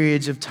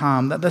 periods of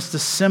time. That's the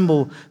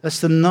symbol,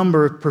 that's the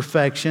number of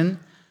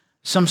perfection.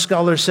 Some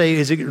scholars say,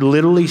 is it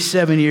literally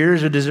 7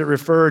 years, or does it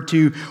refer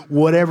to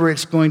whatever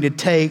it's going to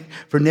take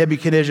for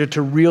Nebuchadnezzar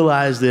to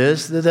realize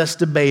this? That's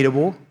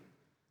debatable.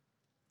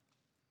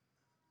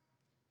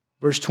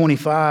 Verse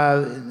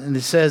 25, and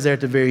it says there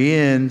at the very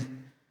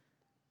end,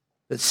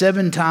 that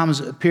 7 times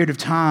a period of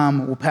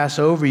time will pass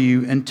over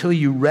you until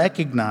you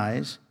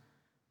recognize,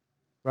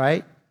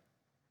 right,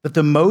 that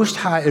the Most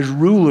High is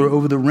ruler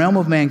over the realm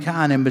of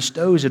mankind and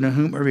bestows it on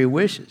whomever he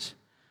wishes.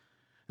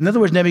 In other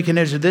words,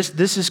 Nebuchadnezzar,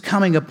 this is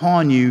coming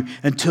upon you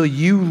until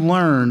you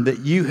learn that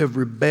you have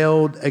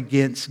rebelled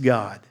against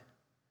God.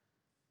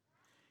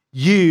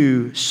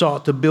 You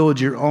sought to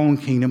build your own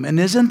kingdom. And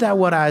isn't that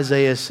what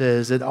Isaiah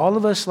says? That all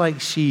of us like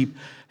sheep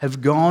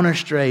have gone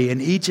astray and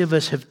each of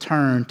us have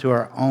turned to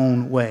our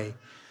own way.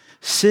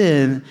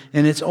 Sin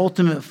in its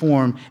ultimate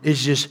form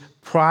is just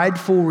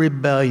prideful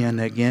rebellion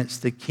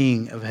against the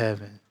King of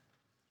heaven.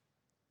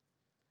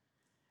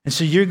 And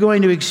so you're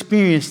going to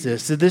experience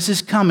this, that this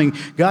is coming.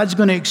 God's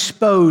going to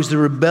expose the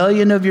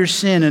rebellion of your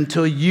sin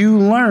until you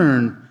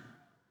learn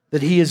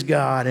that he is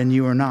God and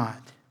you are not.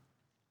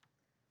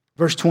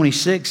 Verse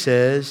 26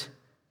 says,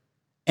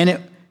 and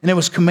it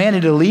was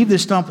commanded to leave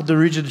this stump at the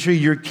roots of the tree.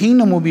 Your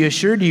kingdom will be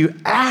assured to you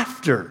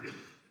after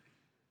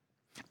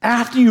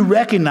you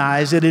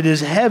recognize that it is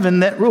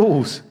heaven that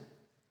rules.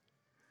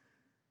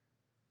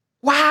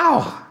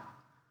 Wow.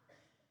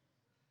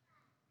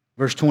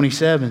 Verse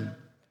 27,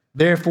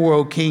 therefore,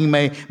 O king,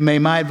 may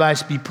my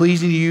advice be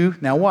pleasing to you.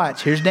 Now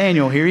watch, here's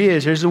Daniel, here he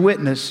is, here's the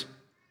witness.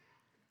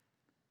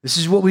 This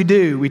is what we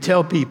do, we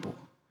tell people.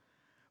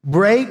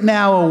 Break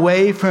now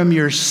away from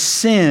your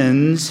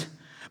sins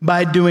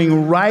by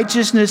doing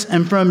righteousness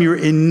and from your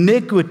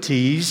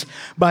iniquities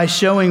by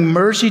showing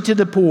mercy to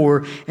the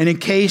poor, and in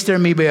case there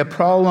may be a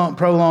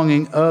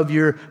prolonging of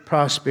your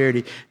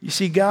prosperity. You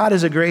see, God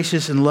is a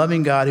gracious and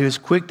loving God who is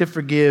quick to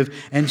forgive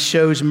and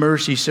shows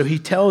mercy. So he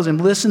tells him,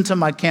 listen to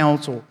my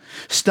counsel.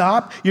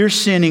 Stop your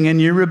sinning and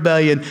your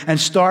rebellion and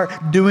start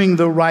doing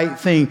the right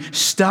thing.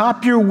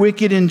 Stop your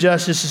wicked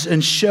injustices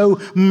and show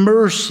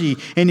mercy.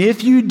 And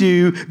if you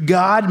do,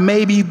 God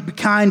may be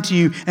kind to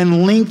you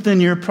and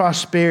lengthen your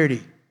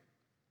prosperity.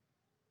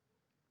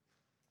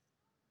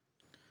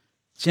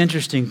 It's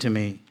interesting to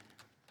me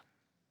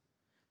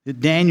that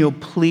Daniel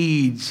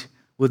pleads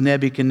with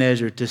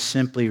Nebuchadnezzar to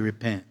simply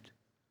repent.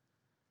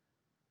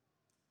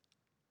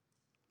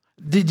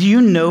 Did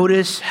you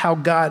notice how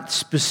God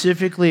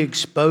specifically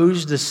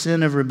exposed the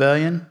sin of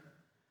rebellion?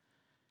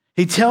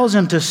 He tells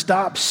him to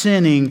stop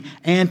sinning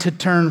and to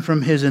turn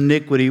from his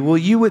iniquity. Well,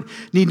 you would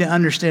need to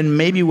understand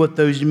maybe what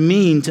those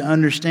mean to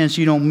understand so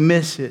you don't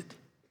miss it.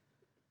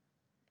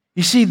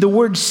 You see, the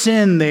word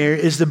sin there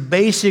is the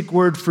basic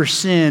word for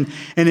sin,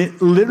 and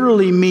it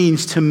literally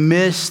means to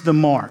miss the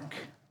mark.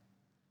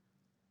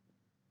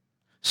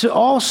 So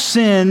all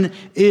sin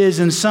is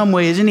in some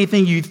way is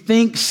anything you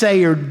think,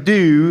 say, or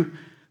do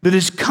that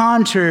is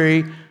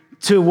contrary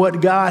to what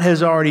God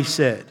has already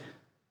said.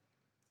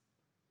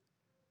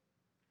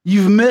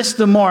 You've missed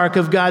the mark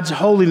of God's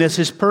holiness,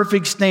 his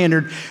perfect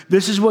standard.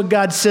 This is what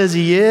God says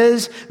he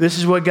is. This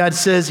is what God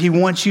says he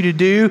wants you to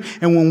do.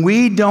 And when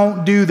we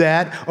don't do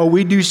that, or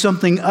we do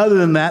something other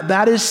than that,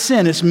 that is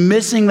sin. It's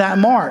missing that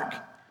mark.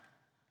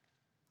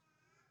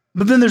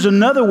 But then there's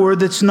another word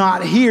that's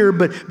not here,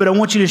 but I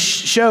want you to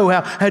show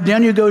how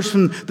Daniel goes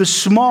from the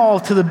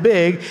small to the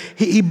big.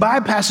 He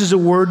bypasses a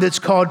word that's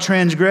called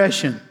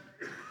transgression.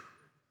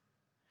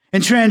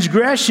 And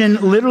transgression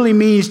literally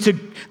means to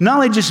not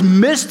only just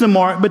miss the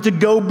mark, but to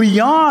go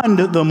beyond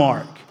the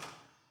mark.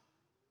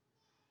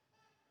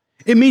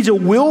 It means a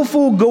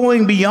willful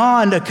going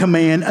beyond a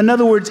command. In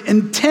other words,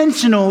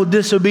 intentional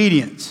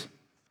disobedience.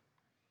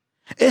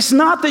 It's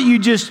not that you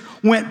just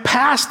went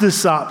past the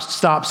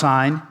stop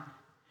sign.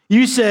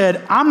 You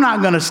said, I'm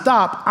not going to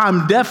stop.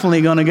 I'm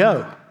definitely going to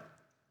go.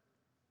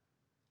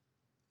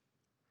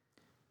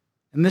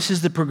 And this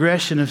is the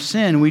progression of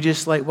sin. We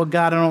just like, well,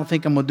 God, I don't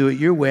think I'm going to do it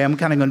your way. I'm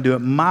kind of going to do it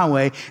my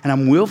way, and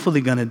I'm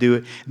willfully going to do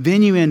it.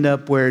 Then you end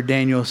up where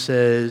Daniel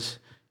says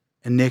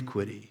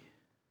iniquity.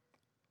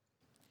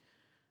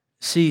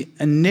 See,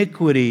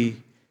 iniquity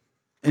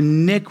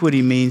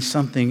means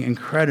something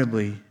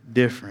incredibly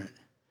different.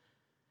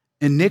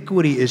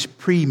 Iniquity is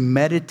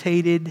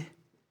premeditated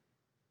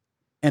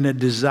and a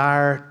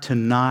desire to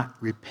not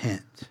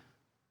repent.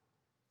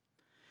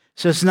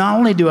 So it's not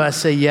only do I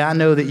say, yeah, I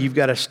know that you've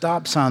got a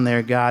stop sign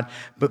there, God,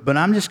 but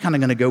I'm just kind of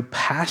going to go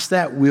past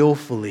that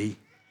willfully.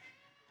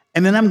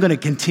 And then I'm going to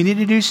continue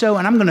to do so,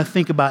 and I'm going to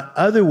think about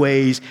other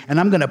ways, and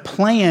I'm going to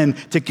plan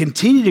to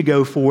continue to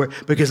go for it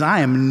because I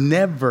am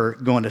never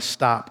going to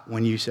stop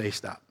when you say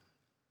stop.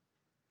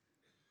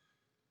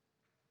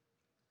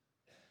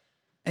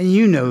 And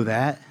you know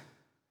that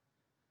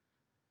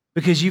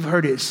because you've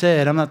heard it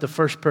said. I'm not the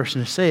first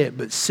person to say it,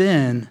 but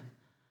sin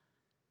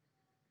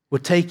will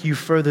take you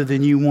further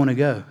than you want to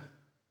go.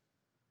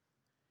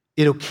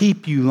 It'll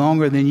keep you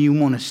longer than you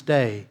want to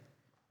stay,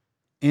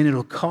 and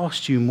it'll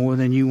cost you more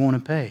than you want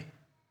to pay.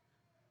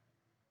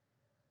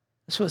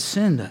 That's what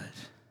sin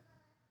does.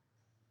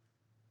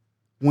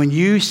 When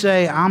you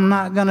say, I'm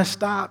not going to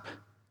stop,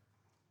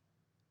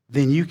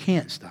 then you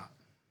can't stop.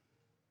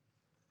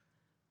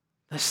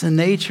 That's the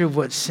nature of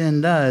what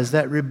sin does.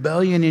 That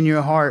rebellion in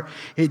your heart,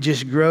 it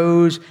just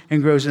grows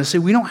and grows. And see,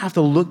 we don't have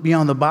to look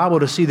beyond the Bible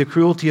to see the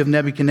cruelty of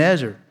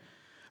Nebuchadnezzar.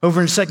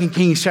 Over in 2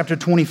 Kings chapter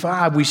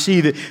 25, we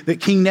see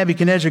that King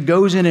Nebuchadnezzar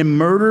goes in and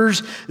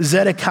murders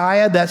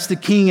Zedekiah, that's the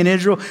king in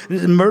Israel,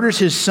 murders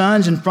his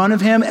sons in front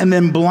of him, and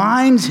then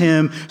blinds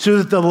him so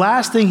that the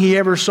last thing he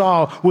ever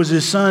saw was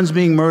his sons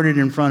being murdered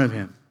in front of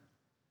him.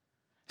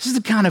 This is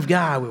the kind of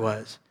guy he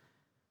was.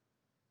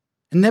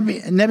 And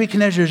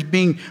Nebuchadnezzar is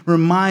being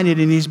reminded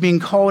and he's being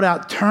called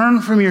out,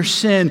 turn from your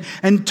sin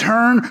and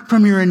turn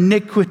from your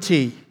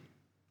iniquity.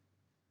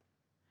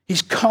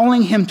 He's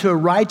calling him to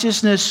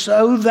righteousness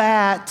so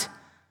that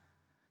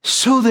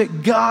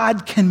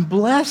God can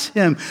bless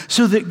him,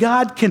 so that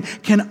God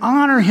can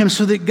honor him,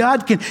 so that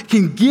God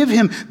can give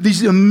him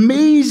these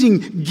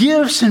amazing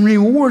gifts and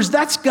rewards.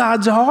 That's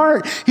God's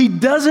heart. He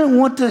doesn't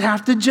want to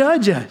have to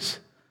judge us.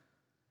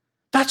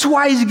 That's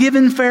why he's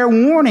given fair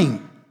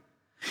warning.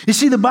 You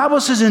see, the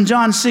Bible says in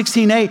John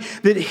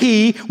 16:8 that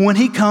he, when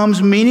he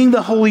comes, meaning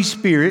the Holy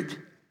Spirit,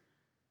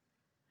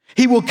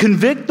 he will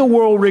convict the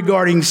world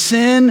regarding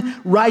sin,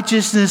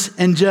 righteousness,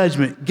 and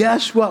judgment.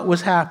 Guess what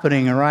was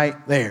happening right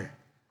there?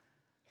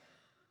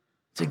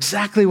 It's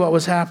exactly what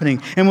was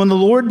happening. And when the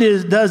Lord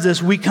does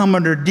this, we come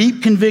under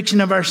deep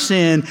conviction of our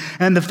sin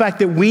and the fact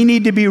that we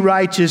need to be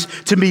righteous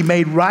to be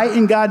made right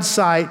in God's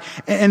sight.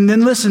 And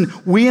then listen,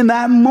 we in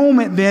that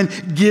moment then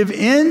give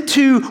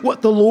into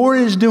what the Lord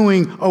is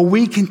doing, or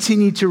we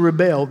continue to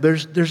rebel.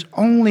 There's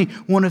only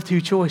one of two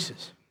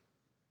choices.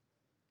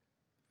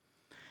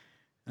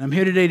 And I'm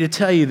here today to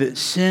tell you that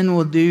sin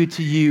will do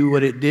to you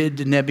what it did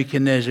to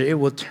Nebuchadnezzar. It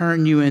will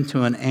turn you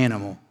into an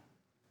animal.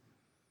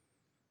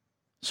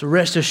 So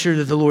rest assured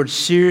that the Lord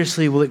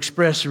seriously will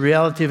express the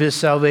reality of his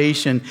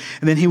salvation,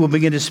 and then he will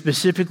begin to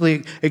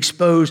specifically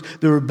expose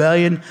the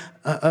rebellion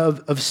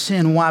of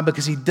sin. Why?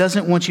 Because he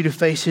doesn't want you to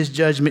face his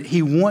judgment.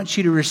 He wants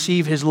you to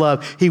receive his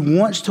love. He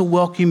wants to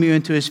welcome you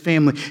into his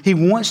family. He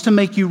wants to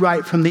make you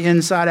right from the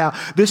inside out.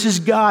 This is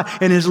God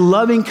and his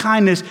loving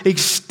kindness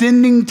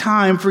extending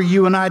time for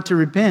you and I to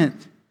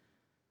repent.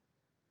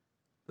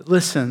 But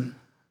listen,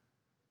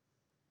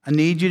 I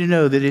need you to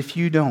know that if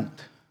you don't,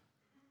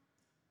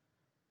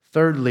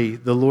 thirdly,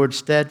 the Lord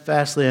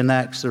steadfastly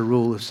enacts the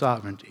rule of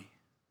sovereignty.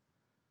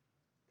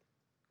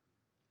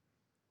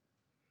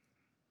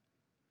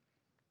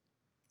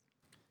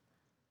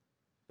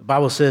 The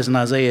Bible says in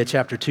Isaiah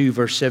chapter 2,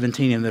 verse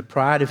 17, and the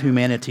pride of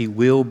humanity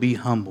will be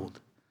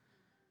humbled,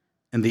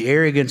 and the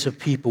arrogance of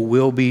people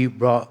will be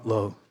brought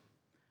low,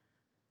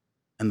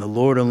 and the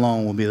Lord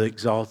alone will be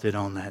exalted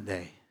on that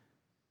day.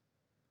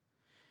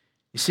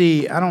 You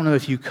see, I don't know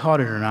if you caught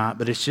it or not,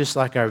 but it's just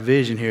like our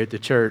vision here at the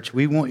church.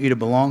 We want you to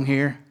belong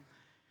here.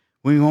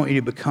 We want you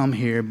to become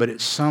here, but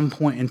at some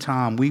point in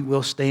time, we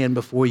will stand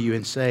before you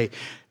and say,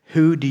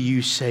 who do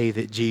you say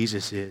that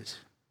Jesus is?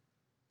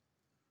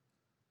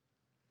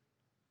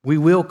 We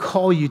will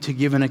call you to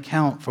give an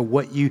account for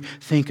what you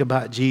think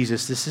about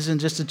Jesus. This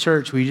isn't just a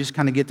church where you just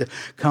kind of get to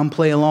come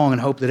play along and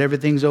hope that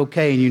everything's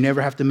okay and you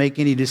never have to make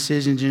any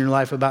decisions in your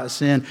life about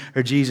sin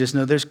or Jesus.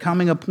 No, there's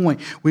coming a point.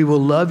 We will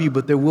love you,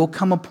 but there will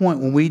come a point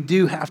when we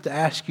do have to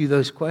ask you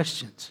those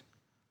questions.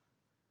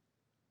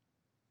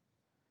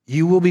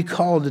 You will be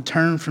called to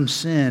turn from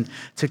sin,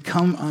 to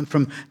come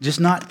from just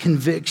not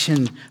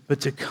conviction,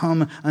 but to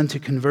come unto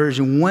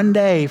conversion. One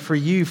day for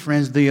you,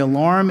 friends, the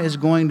alarm is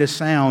going to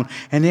sound,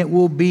 and it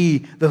will be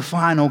the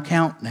final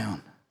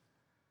countdown.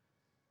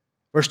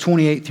 Verse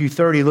 28 through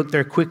 30, look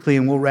there quickly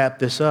and we'll wrap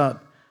this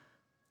up.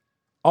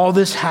 All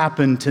this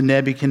happened to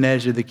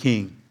Nebuchadnezzar the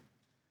king.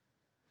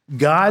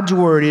 God's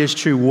word is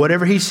true.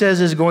 Whatever he says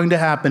is going to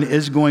happen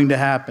is going to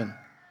happen.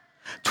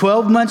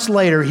 12 months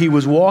later, he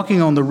was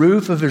walking on the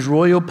roof of his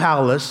royal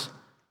palace.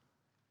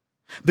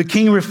 The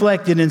king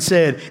reflected and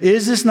said,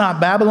 is this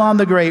not Babylon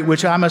the Great,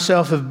 which I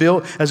myself have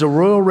built as a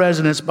royal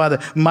residence by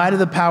the might of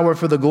the power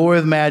for the glory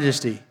of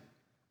majesty?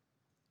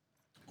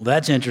 Well,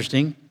 that's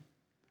interesting.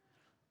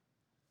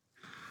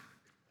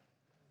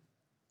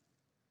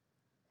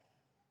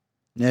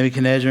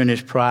 Nebuchadnezzar in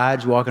his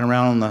pride walking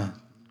around on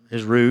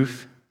his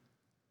roof.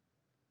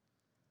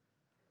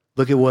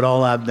 Look at what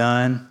all I've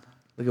done.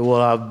 Look at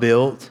what I've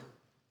built.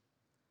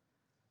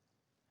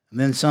 And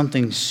then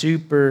something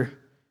super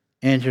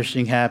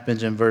interesting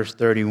happens in verse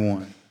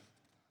 31.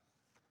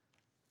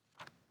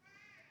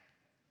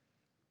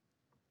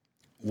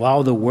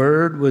 While the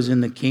word was in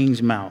the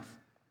king's mouth,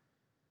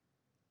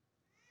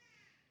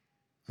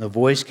 the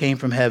voice came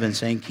from heaven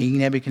saying, King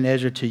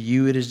Nebuchadnezzar, to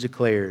you it is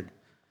declared,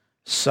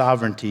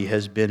 sovereignty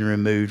has been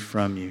removed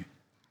from you.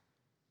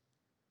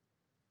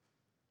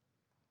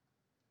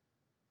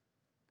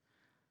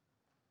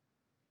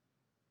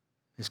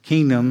 His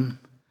kingdom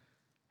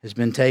has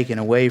been taken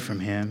away from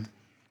him.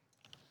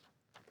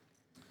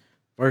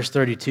 Verse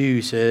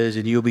 32 says,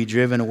 and you'll be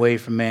driven away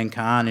from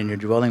mankind, and your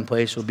dwelling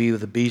place will be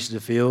with the beasts of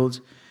the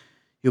fields.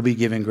 You'll be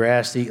given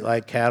grass to eat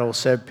like cattle.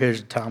 7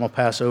 periods of time will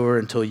pass over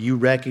until you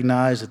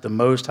recognize that the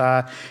Most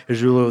High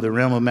is ruler of the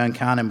realm of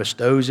mankind and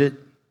bestows it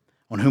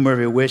on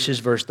whomever he wishes.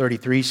 Verse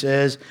 33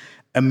 says,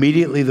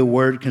 immediately the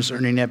word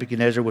concerning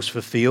Nebuchadnezzar was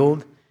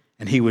fulfilled,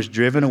 And he was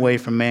driven away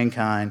from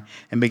mankind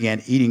and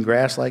began eating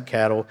grass like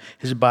cattle.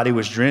 His body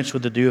was drenched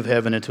with the dew of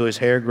heaven until his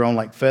hair grown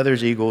like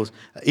feathers, eagle's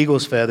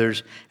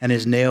feathers, and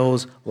his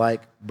nails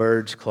like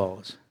birds'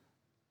 claws.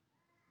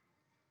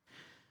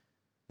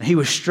 And he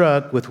was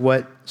struck with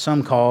what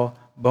some call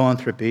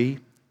boanthropy,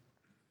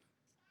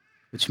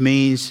 which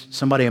means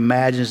somebody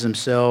imagines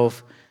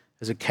himself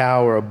as a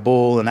cow or a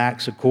bull and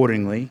acts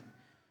accordingly.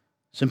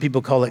 Some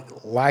people call it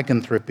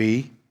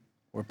lycanthropy,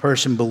 where a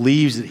person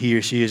believes that he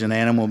or she is an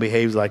animal and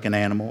behaves like an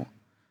animal.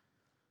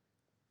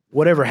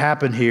 Whatever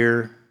happened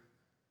here,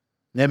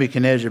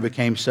 Nebuchadnezzar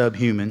became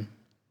subhuman.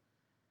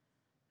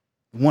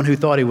 One who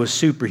thought he was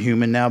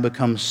superhuman now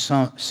becomes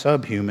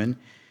subhuman.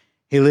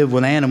 He lived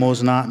with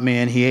animals, not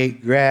men. He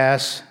ate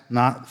grass,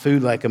 not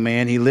food like a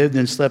man. He lived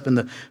and slept in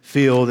the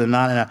field and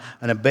not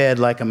in a bed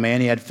like a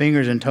man. He had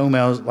fingers and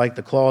toenails like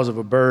the claws of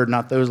a bird,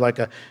 not those like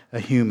a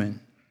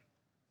human.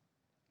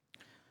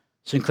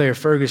 Sinclair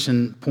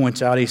Ferguson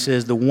points out, he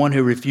says, the one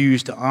who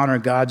refused to honor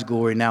God's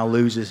glory now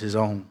loses his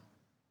own.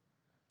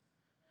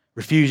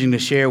 Refusing to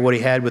share what he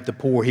had with the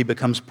poor, he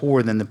becomes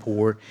poorer than the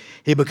poor.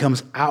 He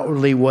becomes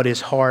outwardly what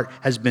his heart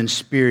has been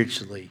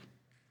spiritually,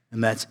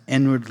 and that's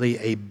inwardly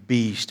a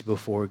beast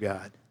before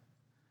God.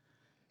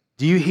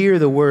 Do you hear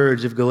the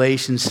words of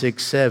Galatians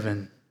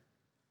 6:7?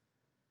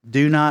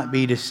 Do not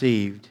be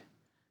deceived.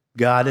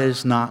 God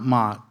is not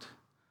mocked.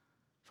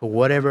 For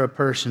whatever a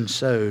person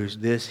sows,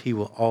 this he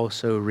will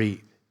also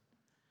reap.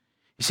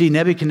 You see,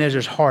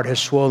 Nebuchadnezzar's heart has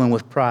swollen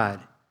with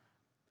pride.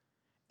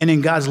 And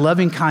in God's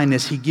loving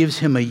kindness, he gives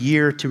him a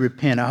year to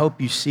repent. I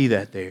hope you see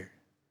that there.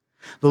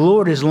 The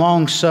Lord is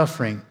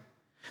long-suffering.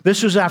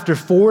 This was after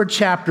 4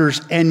 chapters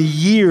and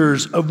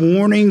years of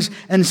warnings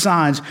and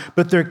signs.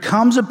 But there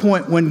comes a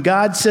point when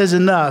God says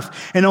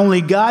enough, and only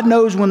God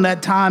knows when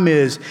that time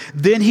is.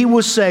 Then he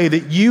will say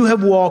that you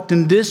have walked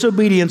in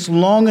disobedience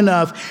long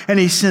enough, and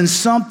he sends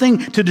something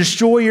to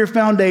destroy your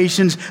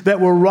foundations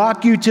that will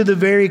rock you to the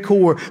very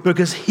core,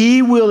 because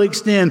he will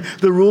extend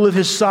the rule of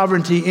his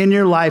sovereignty in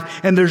your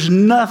life, and there's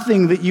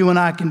nothing that you and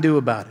I can do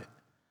about it.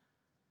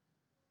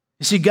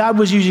 You see, God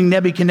was using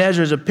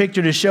Nebuchadnezzar as a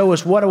picture to show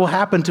us what will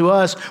happen to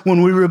us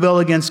when we rebel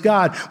against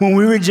God. When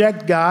we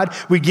reject God,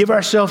 we give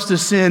ourselves to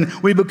sin,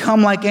 we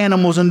become like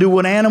animals and do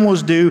what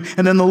animals do,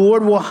 and then the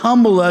Lord will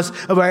humble us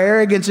of our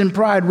arrogance and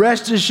pride.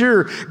 Rest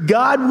assured,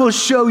 God will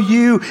show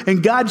you,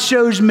 and God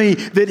shows me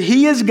that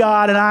he is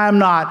God and I am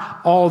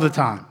not all the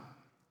time.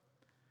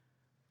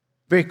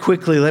 Very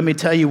quickly, let me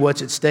tell you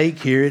what's at stake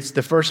here.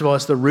 First of all,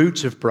 it's the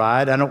roots of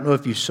pride. I don't know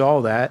if you saw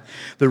that.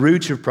 The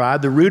roots of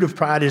pride. The root of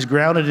pride is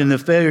grounded in the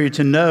failure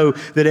to know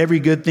that every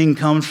good thing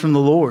comes from the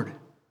Lord.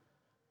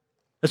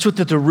 That's what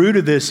the root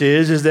of this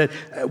is that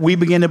we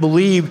begin to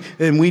believe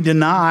and we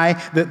deny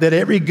that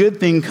every good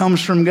thing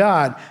comes from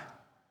God.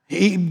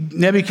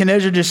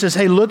 Nebuchadnezzar just says,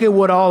 hey, look at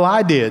what all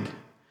I did.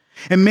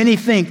 And many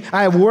think,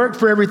 I have worked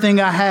for everything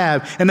I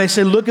have. And they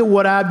say, look at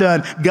what I've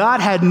done. God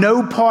had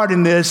no part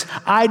in this.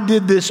 I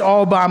did this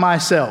all by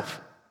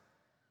myself.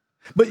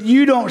 But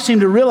you don't seem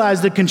to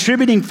realize the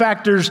contributing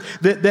factors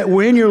that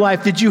were in your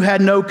life that you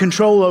had no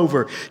control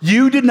over.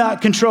 You did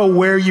not control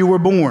where you were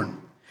born.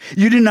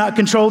 You did not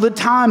control the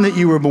time that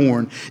you were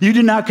born. You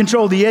did not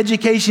control the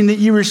education that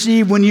you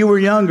received when you were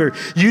younger.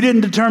 You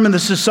didn't determine the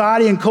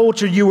society and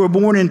culture you were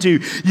born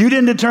into. You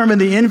didn't determine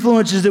the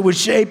influences that would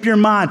shape your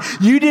mind.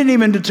 You didn't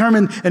even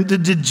determine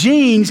the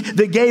genes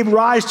that gave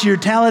rise to your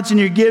talents and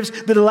your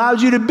gifts that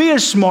allowed you to be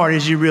as smart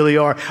as you really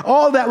are.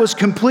 All that was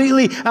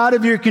completely out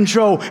of your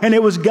control, and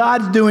it was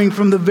God's doing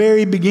from the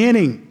very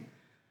beginning.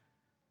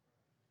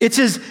 It's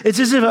as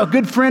if a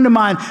good friend of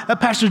mine,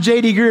 Pastor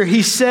J.D. Greer,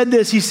 he said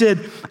this. He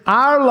said,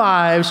 our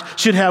lives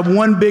should have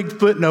one big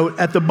footnote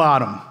at the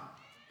bottom.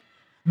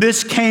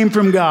 This came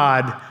from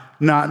God,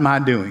 not my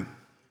doing.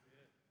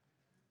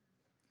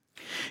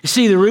 You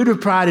see, the root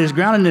of pride is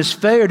grounded in this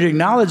failure to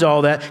acknowledge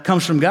all that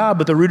comes from God,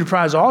 but the root of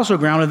pride is also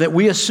grounded that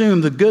we assume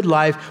the good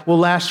life will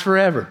last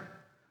forever.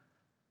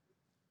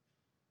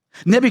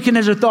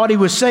 Nebuchadnezzar thought he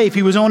was safe.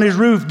 He was on his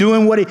roof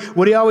doing what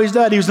he always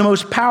did. He was the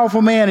most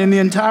powerful man in the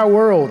entire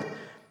world.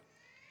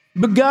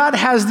 But God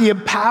has the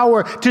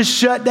power to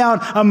shut down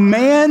a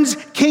man's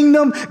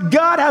kingdom.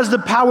 God has the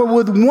power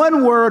with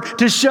one word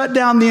to shut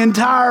down the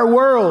entire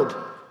world.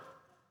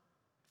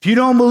 If you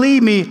don't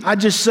believe me, I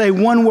just say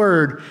one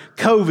word,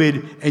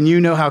 COVID, and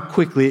you know how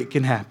quickly it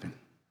can happen.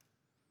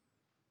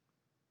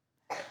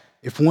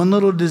 If one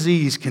little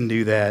disease can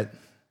do that,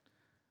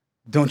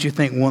 don't you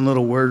think one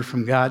little word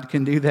from God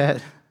can do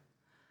that?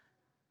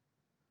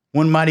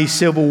 One mighty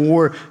Civil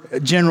War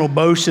general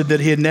boasted that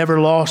he had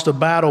never lost a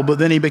battle, but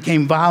then he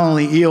became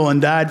violently ill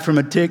and died from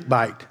a tick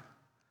bite.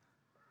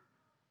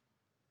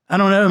 I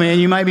don't know, man.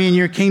 You might be in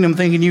your kingdom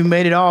thinking you've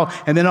made it all,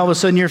 and then all of a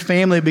sudden your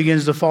family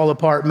begins to fall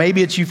apart.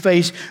 Maybe it's you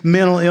face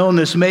mental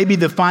illness. Maybe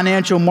the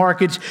financial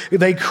markets,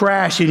 they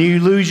crash and you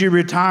lose your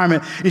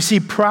retirement. You see,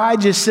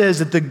 pride just says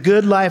that the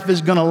good life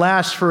is going to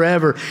last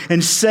forever.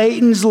 And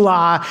Satan's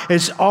lie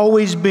has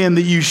always been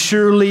that you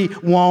surely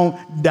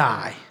won't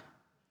die.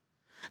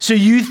 So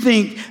you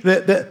think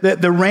that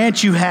the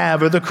ranch you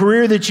have or the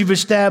career that you've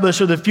established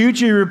or the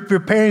future you're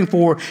preparing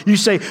for, you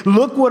say,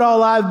 look what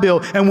all I've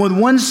built. And with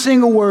one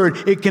single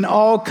word, it can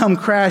all come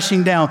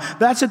crashing down.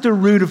 That's at the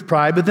root of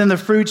pride. But then the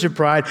fruits of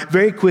pride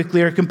very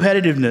quickly are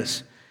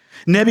competitiveness.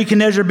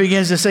 Nebuchadnezzar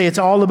begins to say, it's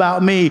all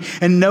about me,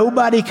 and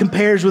nobody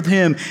compares with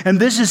him. And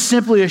this is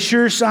simply a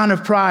sure sign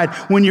of pride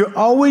when you're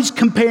always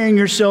comparing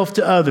yourself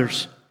to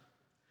others.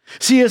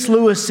 C.S.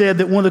 Lewis said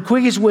that one of the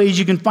quickest ways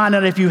you can find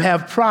out if you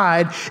have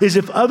pride is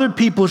if other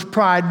people's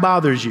pride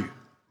bothers you.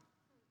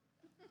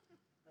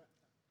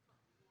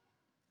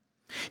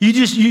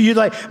 You're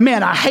like,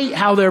 man, I hate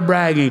how they're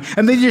bragging.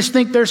 And they just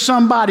think they're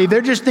somebody. They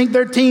just think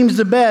their team's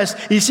the best.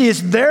 You see, it's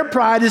their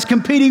pride is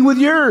competing with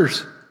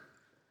yours.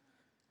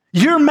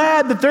 You're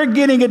mad that they're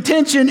getting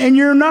attention and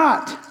you're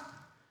not.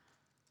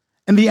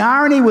 And the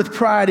irony with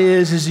pride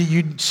is that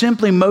you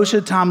simply most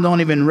of the time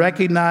don't even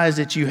recognize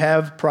that you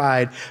have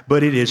pride,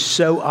 but it is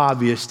so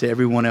obvious to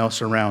everyone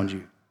else around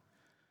you.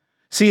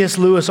 C.S.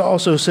 Lewis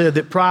also said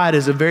that pride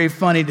is a very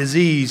funny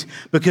disease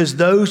because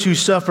those who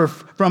suffer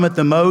from it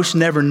the most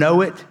never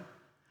know it,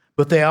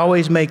 but they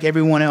always make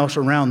everyone else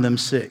around them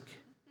sick.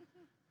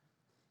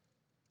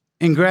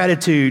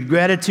 Ingratitude.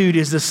 Gratitude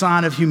is the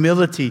sign of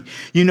humility.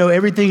 You know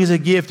everything is a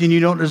gift and you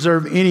don't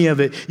deserve any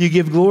of it. You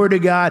give glory to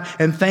God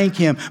and thank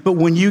Him. But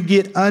when you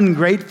get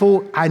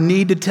ungrateful, I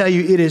need to tell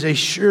you it is a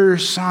sure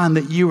sign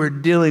that you are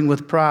dealing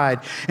with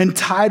pride.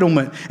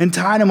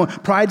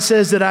 Entitlement. Pride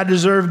says that I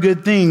deserve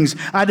good things.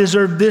 I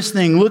deserve this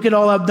thing. Look at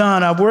all I've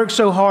done. I've worked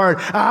so hard.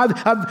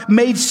 I've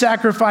made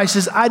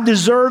sacrifices. I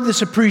deserve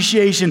this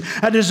appreciation.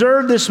 I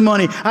deserve this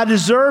money. I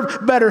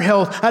deserve better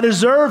health. I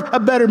deserve a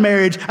better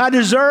marriage. I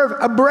deserve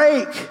a break.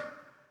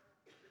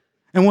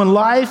 And when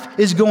life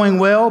is going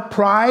well,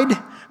 pride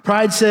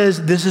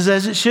says this is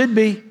as it should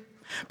be.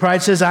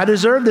 Pride says I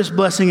deserve this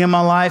blessing in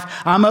my life.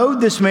 I'm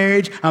owed this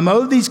marriage. I'm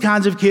owed these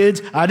kinds of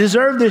kids. I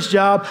deserve this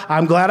job.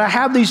 I'm glad I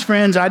have these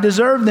friends. I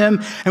deserve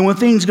them. And when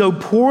things go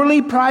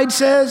poorly, pride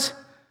says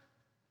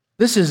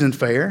this isn't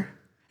fair.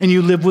 And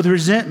you live with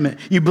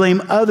resentment. You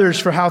blame others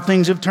for how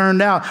things have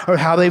turned out or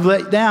how they've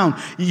let down.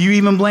 You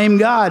even blame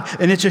God.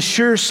 And it's a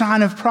sure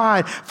sign of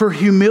pride. For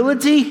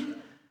humility,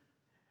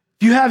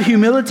 you have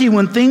humility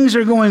when things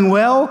are going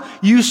well,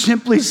 you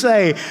simply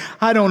say,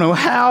 I don't know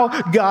how,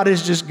 God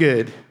is just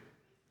good.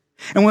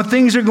 And when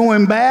things are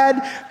going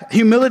bad,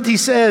 humility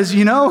says,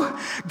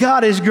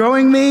 God is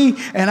growing me,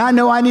 and I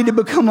know I need to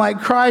become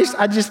like Christ.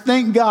 I just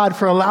thank God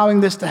for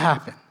allowing this to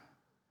happen.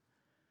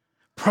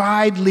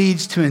 Pride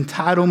leads to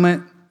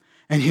entitlement,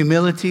 and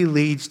humility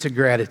leads to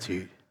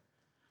gratitude.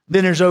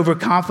 Then there's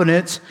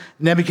overconfidence.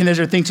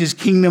 Nebuchadnezzar thinks his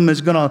kingdom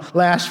is going to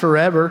last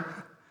forever.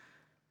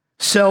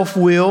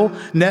 Self-will.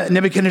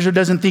 Nebuchadnezzar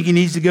doesn't think he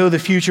needs to go the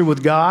future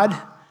with God.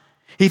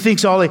 He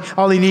thinks all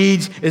he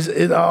needs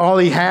is all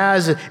he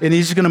has, and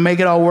he's just going to make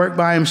it all work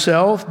by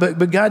himself.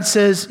 But God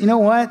says, you know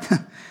what?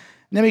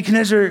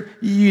 Nebuchadnezzar,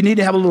 you need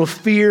to have a little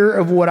fear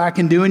of what I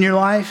can do in your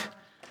life.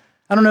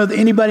 I don't know if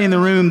anybody in the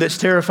room that's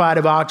terrified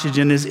of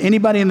oxygen. Is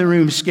anybody in the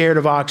room scared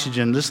of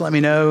oxygen? Just let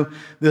me know.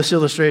 This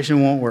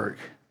illustration won't work.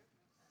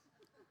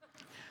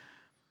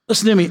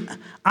 Listen to me.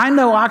 I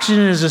know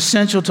oxygen is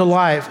essential to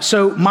life.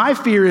 So my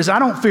fear is I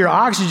don't fear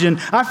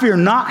oxygen. I fear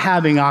not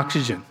having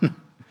oxygen.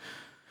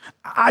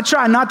 I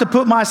try not to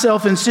put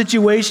myself in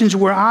situations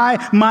where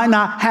I might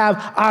not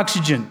have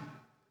oxygen.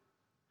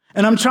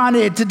 And I'm trying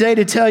today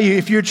to tell you,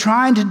 if you're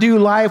trying to do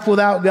life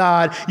without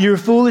God, you're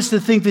foolish to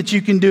think that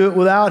you can do it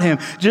without Him.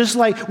 Just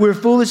like we're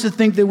foolish to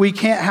think that we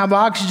can't have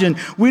oxygen.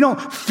 We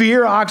don't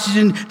fear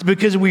oxygen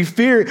because we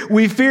fear it.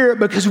 We fear it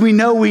because we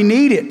know we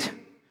need it.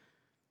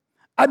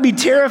 I'd be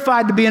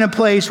terrified to be in a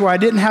place where I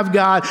didn't have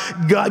God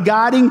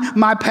guiding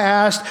my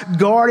past,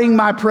 guarding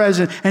my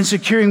present, and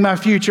securing my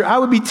future. I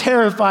would be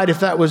terrified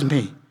if that was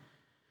me.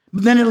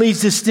 But then it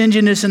leads to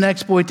stinginess and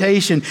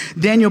exploitation.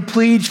 Daniel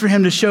pleads for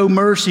him to show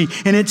mercy.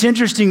 And it's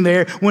interesting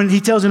there when he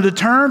tells him to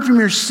turn from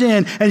your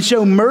sin and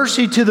show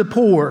mercy to the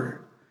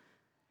poor.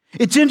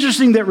 It's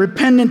interesting that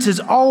repentance is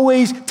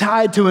always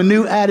tied to a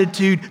new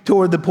attitude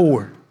toward the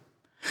poor.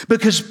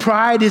 Because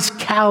pride is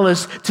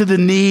callous to the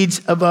needs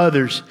of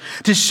others.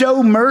 To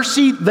show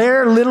mercy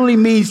there literally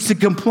means to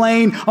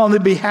complain on the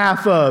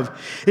behalf of.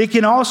 It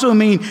can also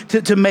mean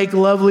to make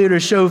lovely or to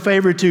show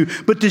favor to.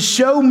 But to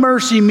show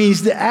mercy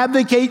means to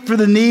advocate for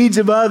the needs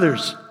of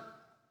others.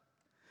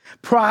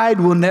 Pride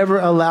will never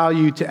allow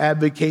you to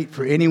advocate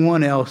for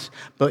anyone else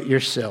but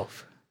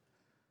yourself.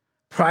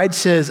 Pride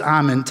says,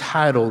 I'm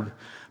entitled.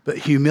 But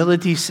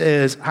humility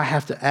says, I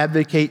have to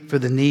advocate for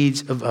the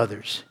needs of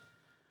others.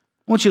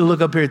 I want you to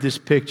look up here at this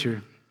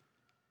picture.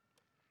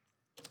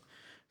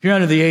 If you're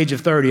under the age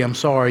of 30, I'm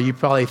sorry, you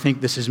probably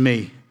think this is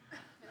me.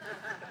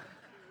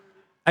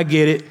 I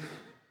get it.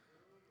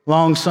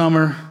 Long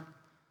summer.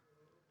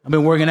 I've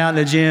been working out in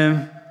the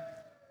gym.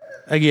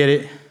 I get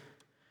it.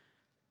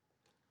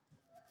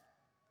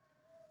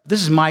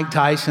 This is Mike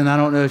Tyson. I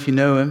don't know if you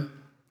know him.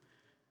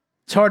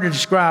 It's hard to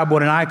describe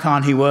what an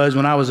icon he was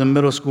when I was in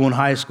middle school and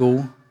high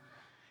school.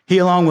 He,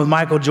 along with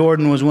Michael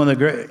Jordan, was one of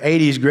the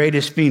 80s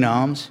greatest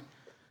phenoms.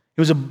 He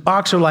He was a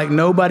boxer like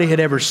nobody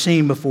had ever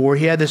seen before.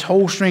 He had this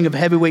whole string of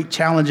heavyweight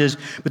challenges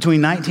between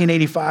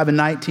 1985 and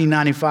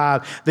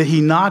 1995 that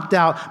he knocked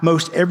out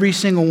most every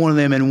single one of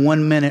them in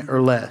 1 minute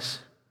or less.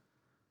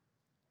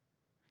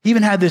 He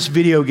even had this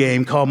video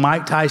game called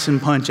Mike Tyson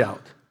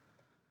Punch-Out.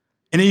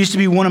 And it used to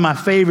be one of my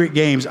favorite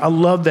games. I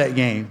love that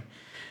game.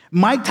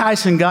 Mike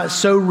Tyson got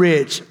so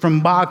rich from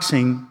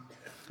boxing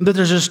that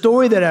there's a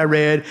story that I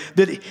read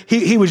that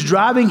he was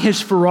driving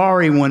his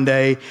Ferrari one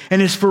day,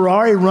 and his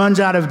Ferrari runs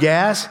out of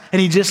gas,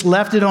 and he just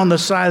left it on the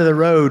side of the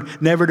road,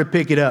 never to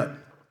pick it up.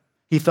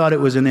 He thought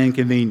it was an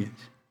inconvenience.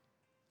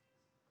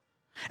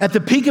 At the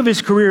peak of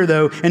his career,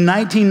 though, in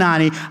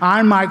 1990,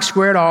 Iron Mike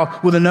squared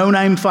off with a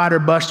no-name fighter,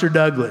 Buster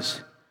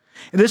Douglas.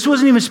 And this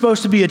wasn't even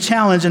supposed to be a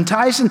challenge, and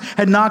Tyson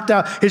had knocked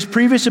out his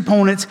previous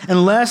opponents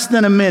in less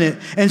than a minute.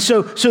 And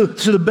so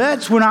the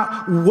bets were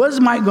not,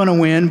 was Mike going to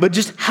win, but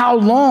just how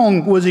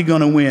long was he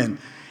going to win?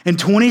 In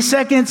 20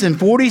 seconds, in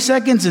 40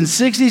 seconds, in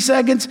 60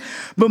 seconds?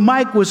 But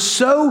Mike was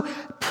so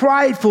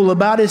prideful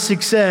about his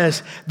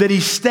success that he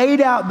stayed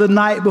out the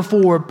night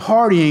before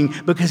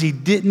partying because he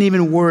didn't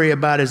even worry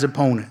about his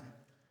opponent.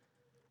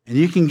 And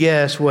you can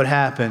guess what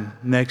happened.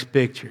 Next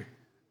picture.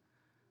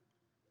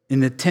 In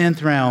the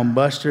 10th round,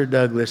 Buster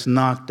Douglas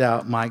knocked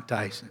out Mike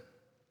Tyson.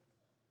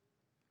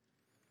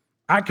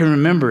 I can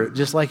remember it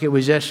just like it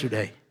was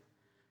yesterday,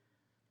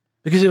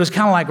 because it was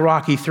kind of like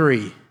Rocky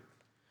III.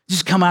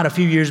 Just come out a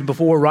few years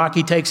before.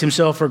 Rocky takes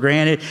himself for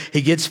granted.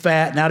 He gets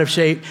fat and out of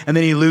shape, and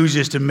then he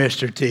loses to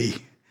Mr. T.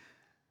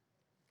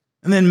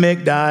 And then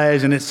Mick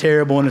dies, and it's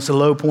terrible, and it's a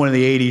low point of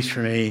the 80s for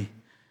me.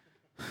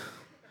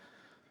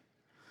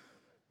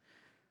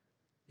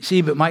 You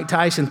see, but Mike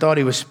Tyson thought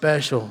he was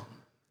special.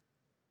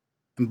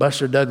 And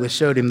Buster Douglas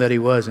showed him that he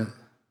wasn't.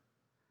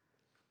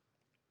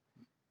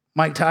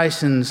 Mike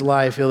Tyson's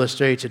life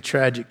illustrates a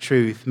tragic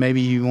truth. Maybe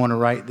you want to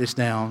write this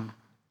down.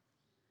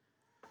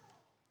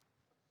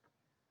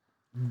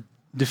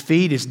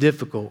 Defeat is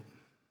difficult,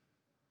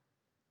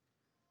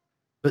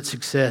 but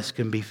success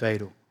can be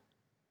fatal.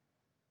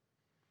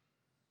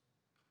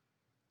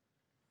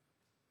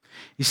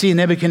 You see, in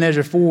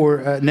Nebuchadnezzar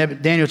 4,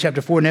 Daniel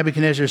chapter 4,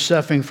 Nebuchadnezzar is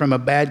suffering from a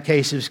bad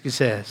case of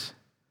success.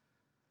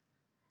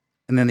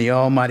 And then the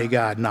Almighty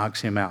God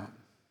knocks him out.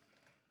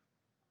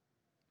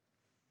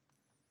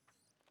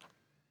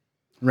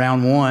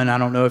 Round one, I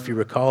don't know if you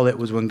recall it,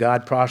 was when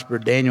God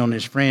prospered Daniel and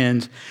his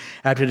friends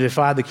after they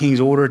defied the king's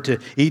order to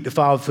eat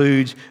defiled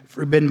foods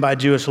forbidden by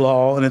Jewish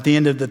law. And at the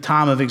end of the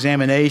time of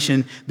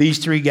examination,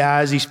 these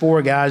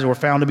four guys were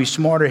found to be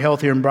smarter,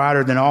 healthier, and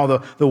brighter than all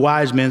the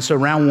wise men. So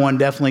round one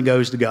definitely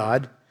goes to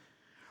God.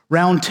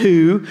 Round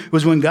two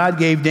was when God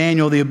gave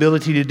Daniel the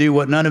ability to do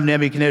what none of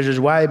Nebuchadnezzar's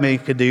wise men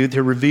could do,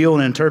 to reveal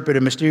and interpret a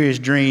mysterious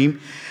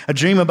dream, a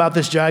dream about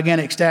this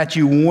gigantic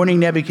statue warning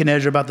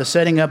Nebuchadnezzar about the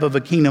setting up of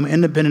a kingdom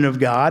independent of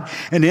God.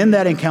 And in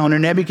that encounter,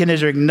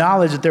 Nebuchadnezzar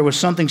acknowledged that there was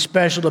something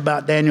special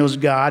about Daniel's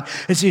God.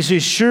 And so he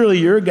says, surely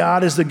your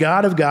God is the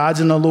God of gods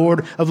and the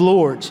Lord of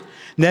lords.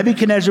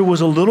 Nebuchadnezzar was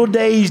a little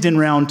dazed in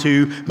round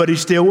two, but he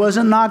still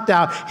wasn't knocked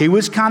out. He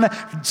was kind of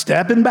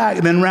stepping back.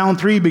 And then round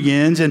three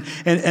begins.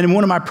 And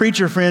one of my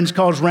preacher friends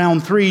calls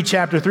round three,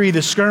 chapter 3,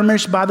 the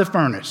skirmish by the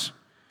furnace.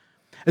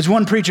 As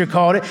one preacher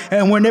called it,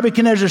 and where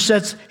Nebuchadnezzar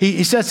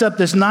sets up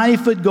this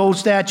 90-foot gold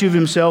statue of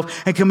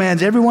himself and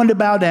commands everyone to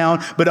bow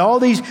down. But all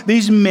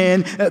these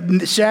men,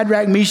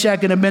 Shadrach,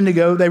 Meshach, and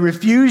Abednego, they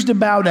refuse to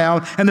bow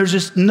down. And there's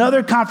this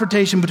another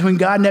confrontation between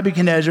God and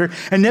Nebuchadnezzar.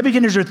 And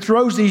Nebuchadnezzar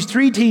throws these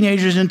three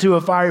teenagers into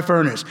a fiery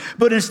furnace.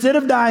 But instead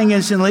of dying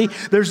instantly,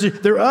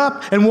 they're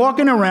up and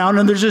walking around.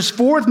 And there's this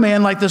fourth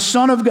man like the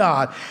Son of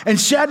God. And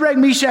Shadrach,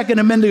 Meshach, and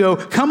Abednego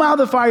come out of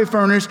the fiery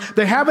furnace.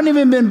 They haven't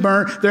even been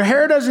burnt. Their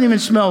hair doesn't even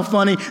smell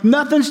funny.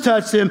 Nothing's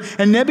touched him.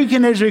 And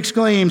Nebuchadnezzar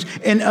exclaims,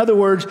 in other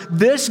words,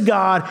 this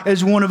God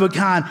is one of a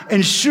kind.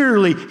 And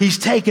surely he's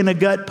taken a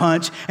gut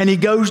punch and he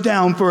goes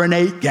down for an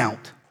 8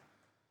 count.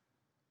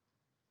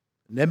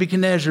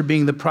 Nebuchadnezzar,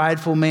 being the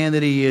prideful man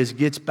that he is,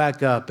 gets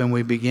back up and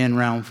we begin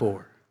round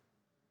 4.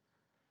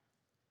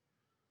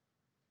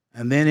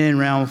 And then in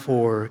round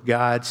 4,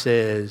 God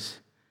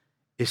says,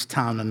 it's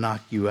time to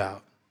knock you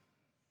out.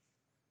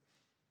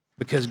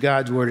 Because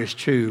God's word is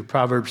true.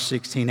 Proverbs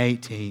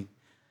 16:18.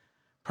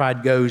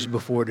 Pride goes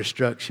before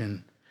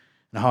destruction,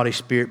 and a haughty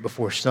spirit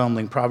before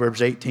stumbling.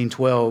 Proverbs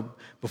 18:12,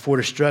 before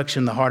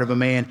destruction, the heart of a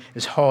man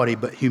is haughty,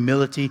 but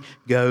humility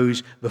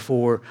goes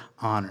before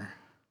honor.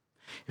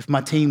 If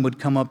my team would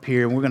come up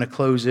here, and we're going to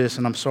close this,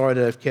 and I'm sorry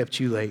that I've kept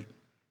you late.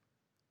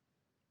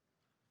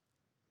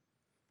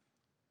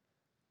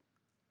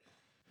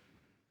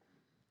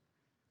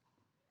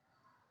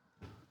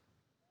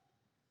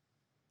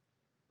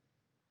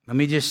 Let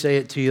me just say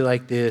it to you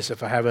like this,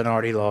 if I haven't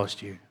already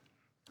lost you.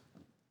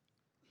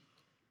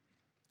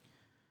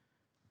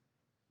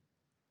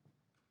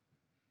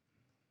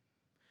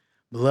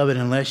 Beloved,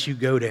 unless you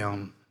go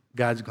down,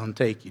 God's going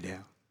to take you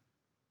down.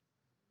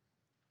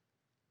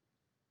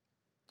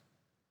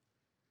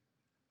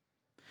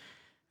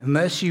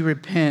 Unless you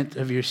repent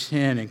of your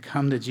sin and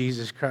come to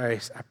Jesus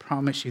Christ, I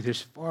promise you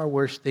there's far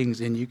worse things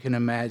than you can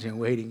imagine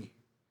waiting.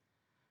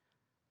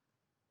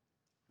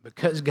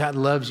 Because God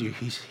loves you,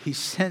 He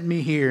sent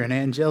me here, an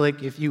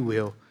angelic, if you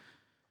will,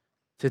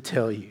 to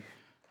tell you.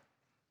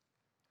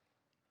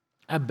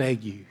 I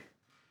beg you.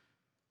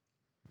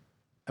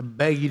 I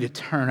beg you to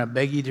turn. I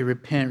beg you to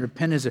repent.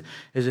 Repent is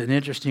an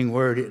interesting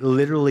word. It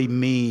literally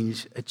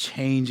means a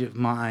change of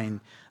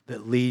mind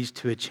that leads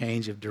to a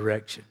change of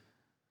direction.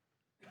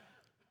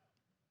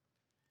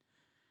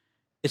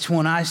 It's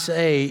when I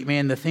say,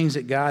 man, the things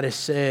that God has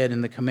said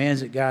and the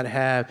commands that God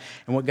have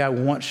and what God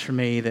wants from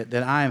me,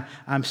 that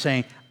I'm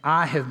saying,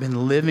 I have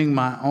been living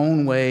my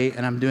own way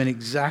and I'm doing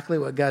exactly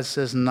what God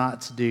says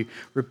not to do.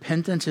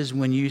 Repentance is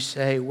when you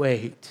say,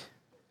 wait,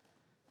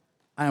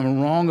 I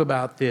am wrong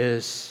about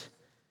this,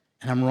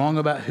 and I'm wrong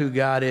about who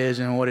God is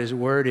and what His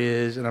Word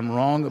is, and I'm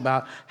wrong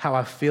about how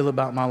I feel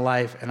about my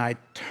life, and I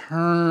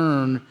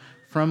turn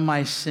from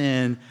my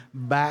sin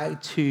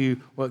back to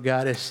what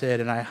God has said,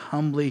 and I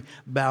humbly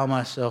bow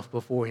myself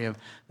before Him.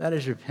 That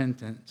is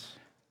repentance.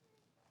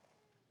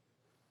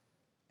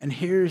 And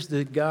here's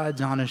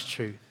God's honest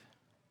truth.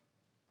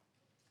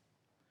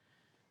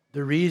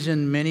 The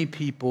reason many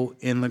people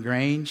in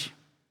LaGrange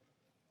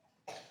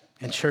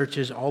and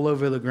churches all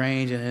over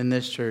LaGrange and in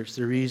this church,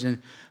 the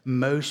reason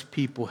most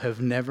people have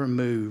never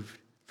moved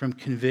from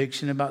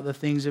conviction about the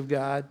things of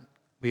God,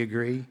 we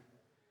agree,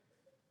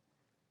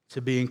 to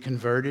being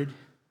converted,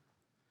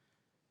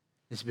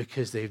 is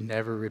because they've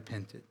never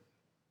repented.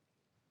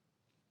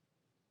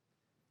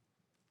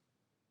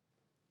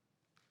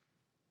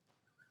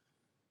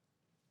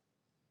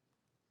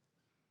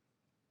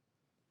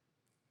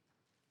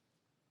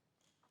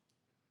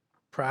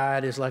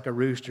 Pride is like a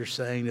rooster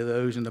saying to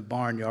those in the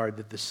barnyard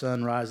that the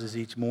sun rises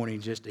each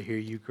morning just to hear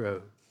you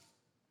crow.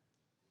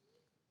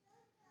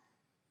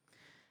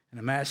 And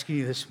I'm asking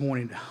you this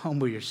morning to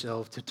humble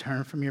yourself, to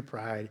turn from your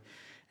pride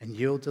and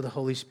yield to the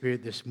Holy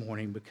Spirit this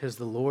morning, because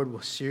the Lord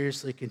will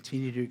seriously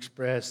continue to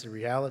express the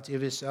reality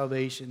of His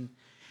salvation.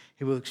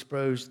 He will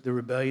expose the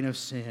rebellion of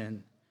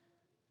sin,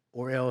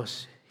 or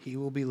else He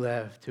will be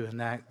left to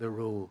enact the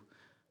rule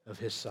of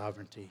His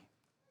sovereignty.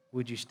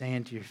 Would you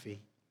stand to your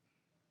feet?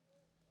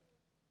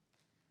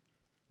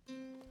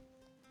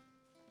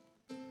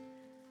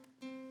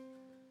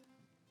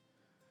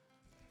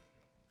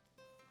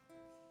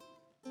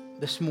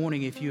 This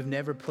morning, if you've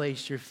never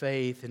placed your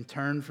faith and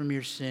turned from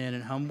your sin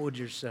and humbled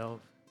yourself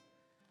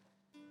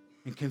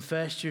and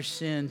confessed your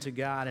sin to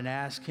God and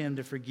asked Him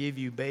to forgive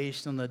you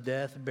based on the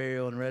death,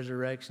 burial, and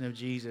resurrection of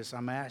Jesus,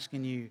 I'm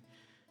asking you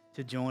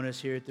to join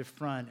us here at the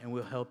front, and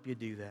we'll help you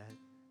do that.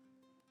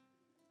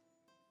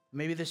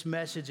 Maybe this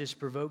message has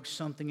provoked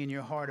something in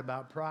your heart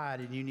about pride,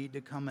 and you need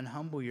to come and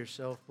humble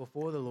yourself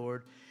before the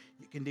Lord.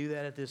 You can do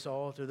that at this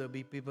altar. There'll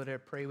be people there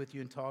to pray with you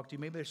and talk to you.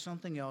 Maybe there's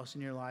something else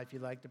in your life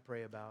you'd like to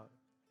pray about.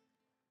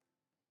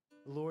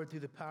 Lord, through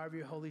the power of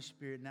your Holy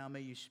Spirit, now may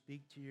you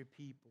speak to your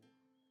people.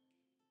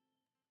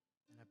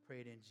 And I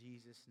pray it in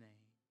Jesus' name.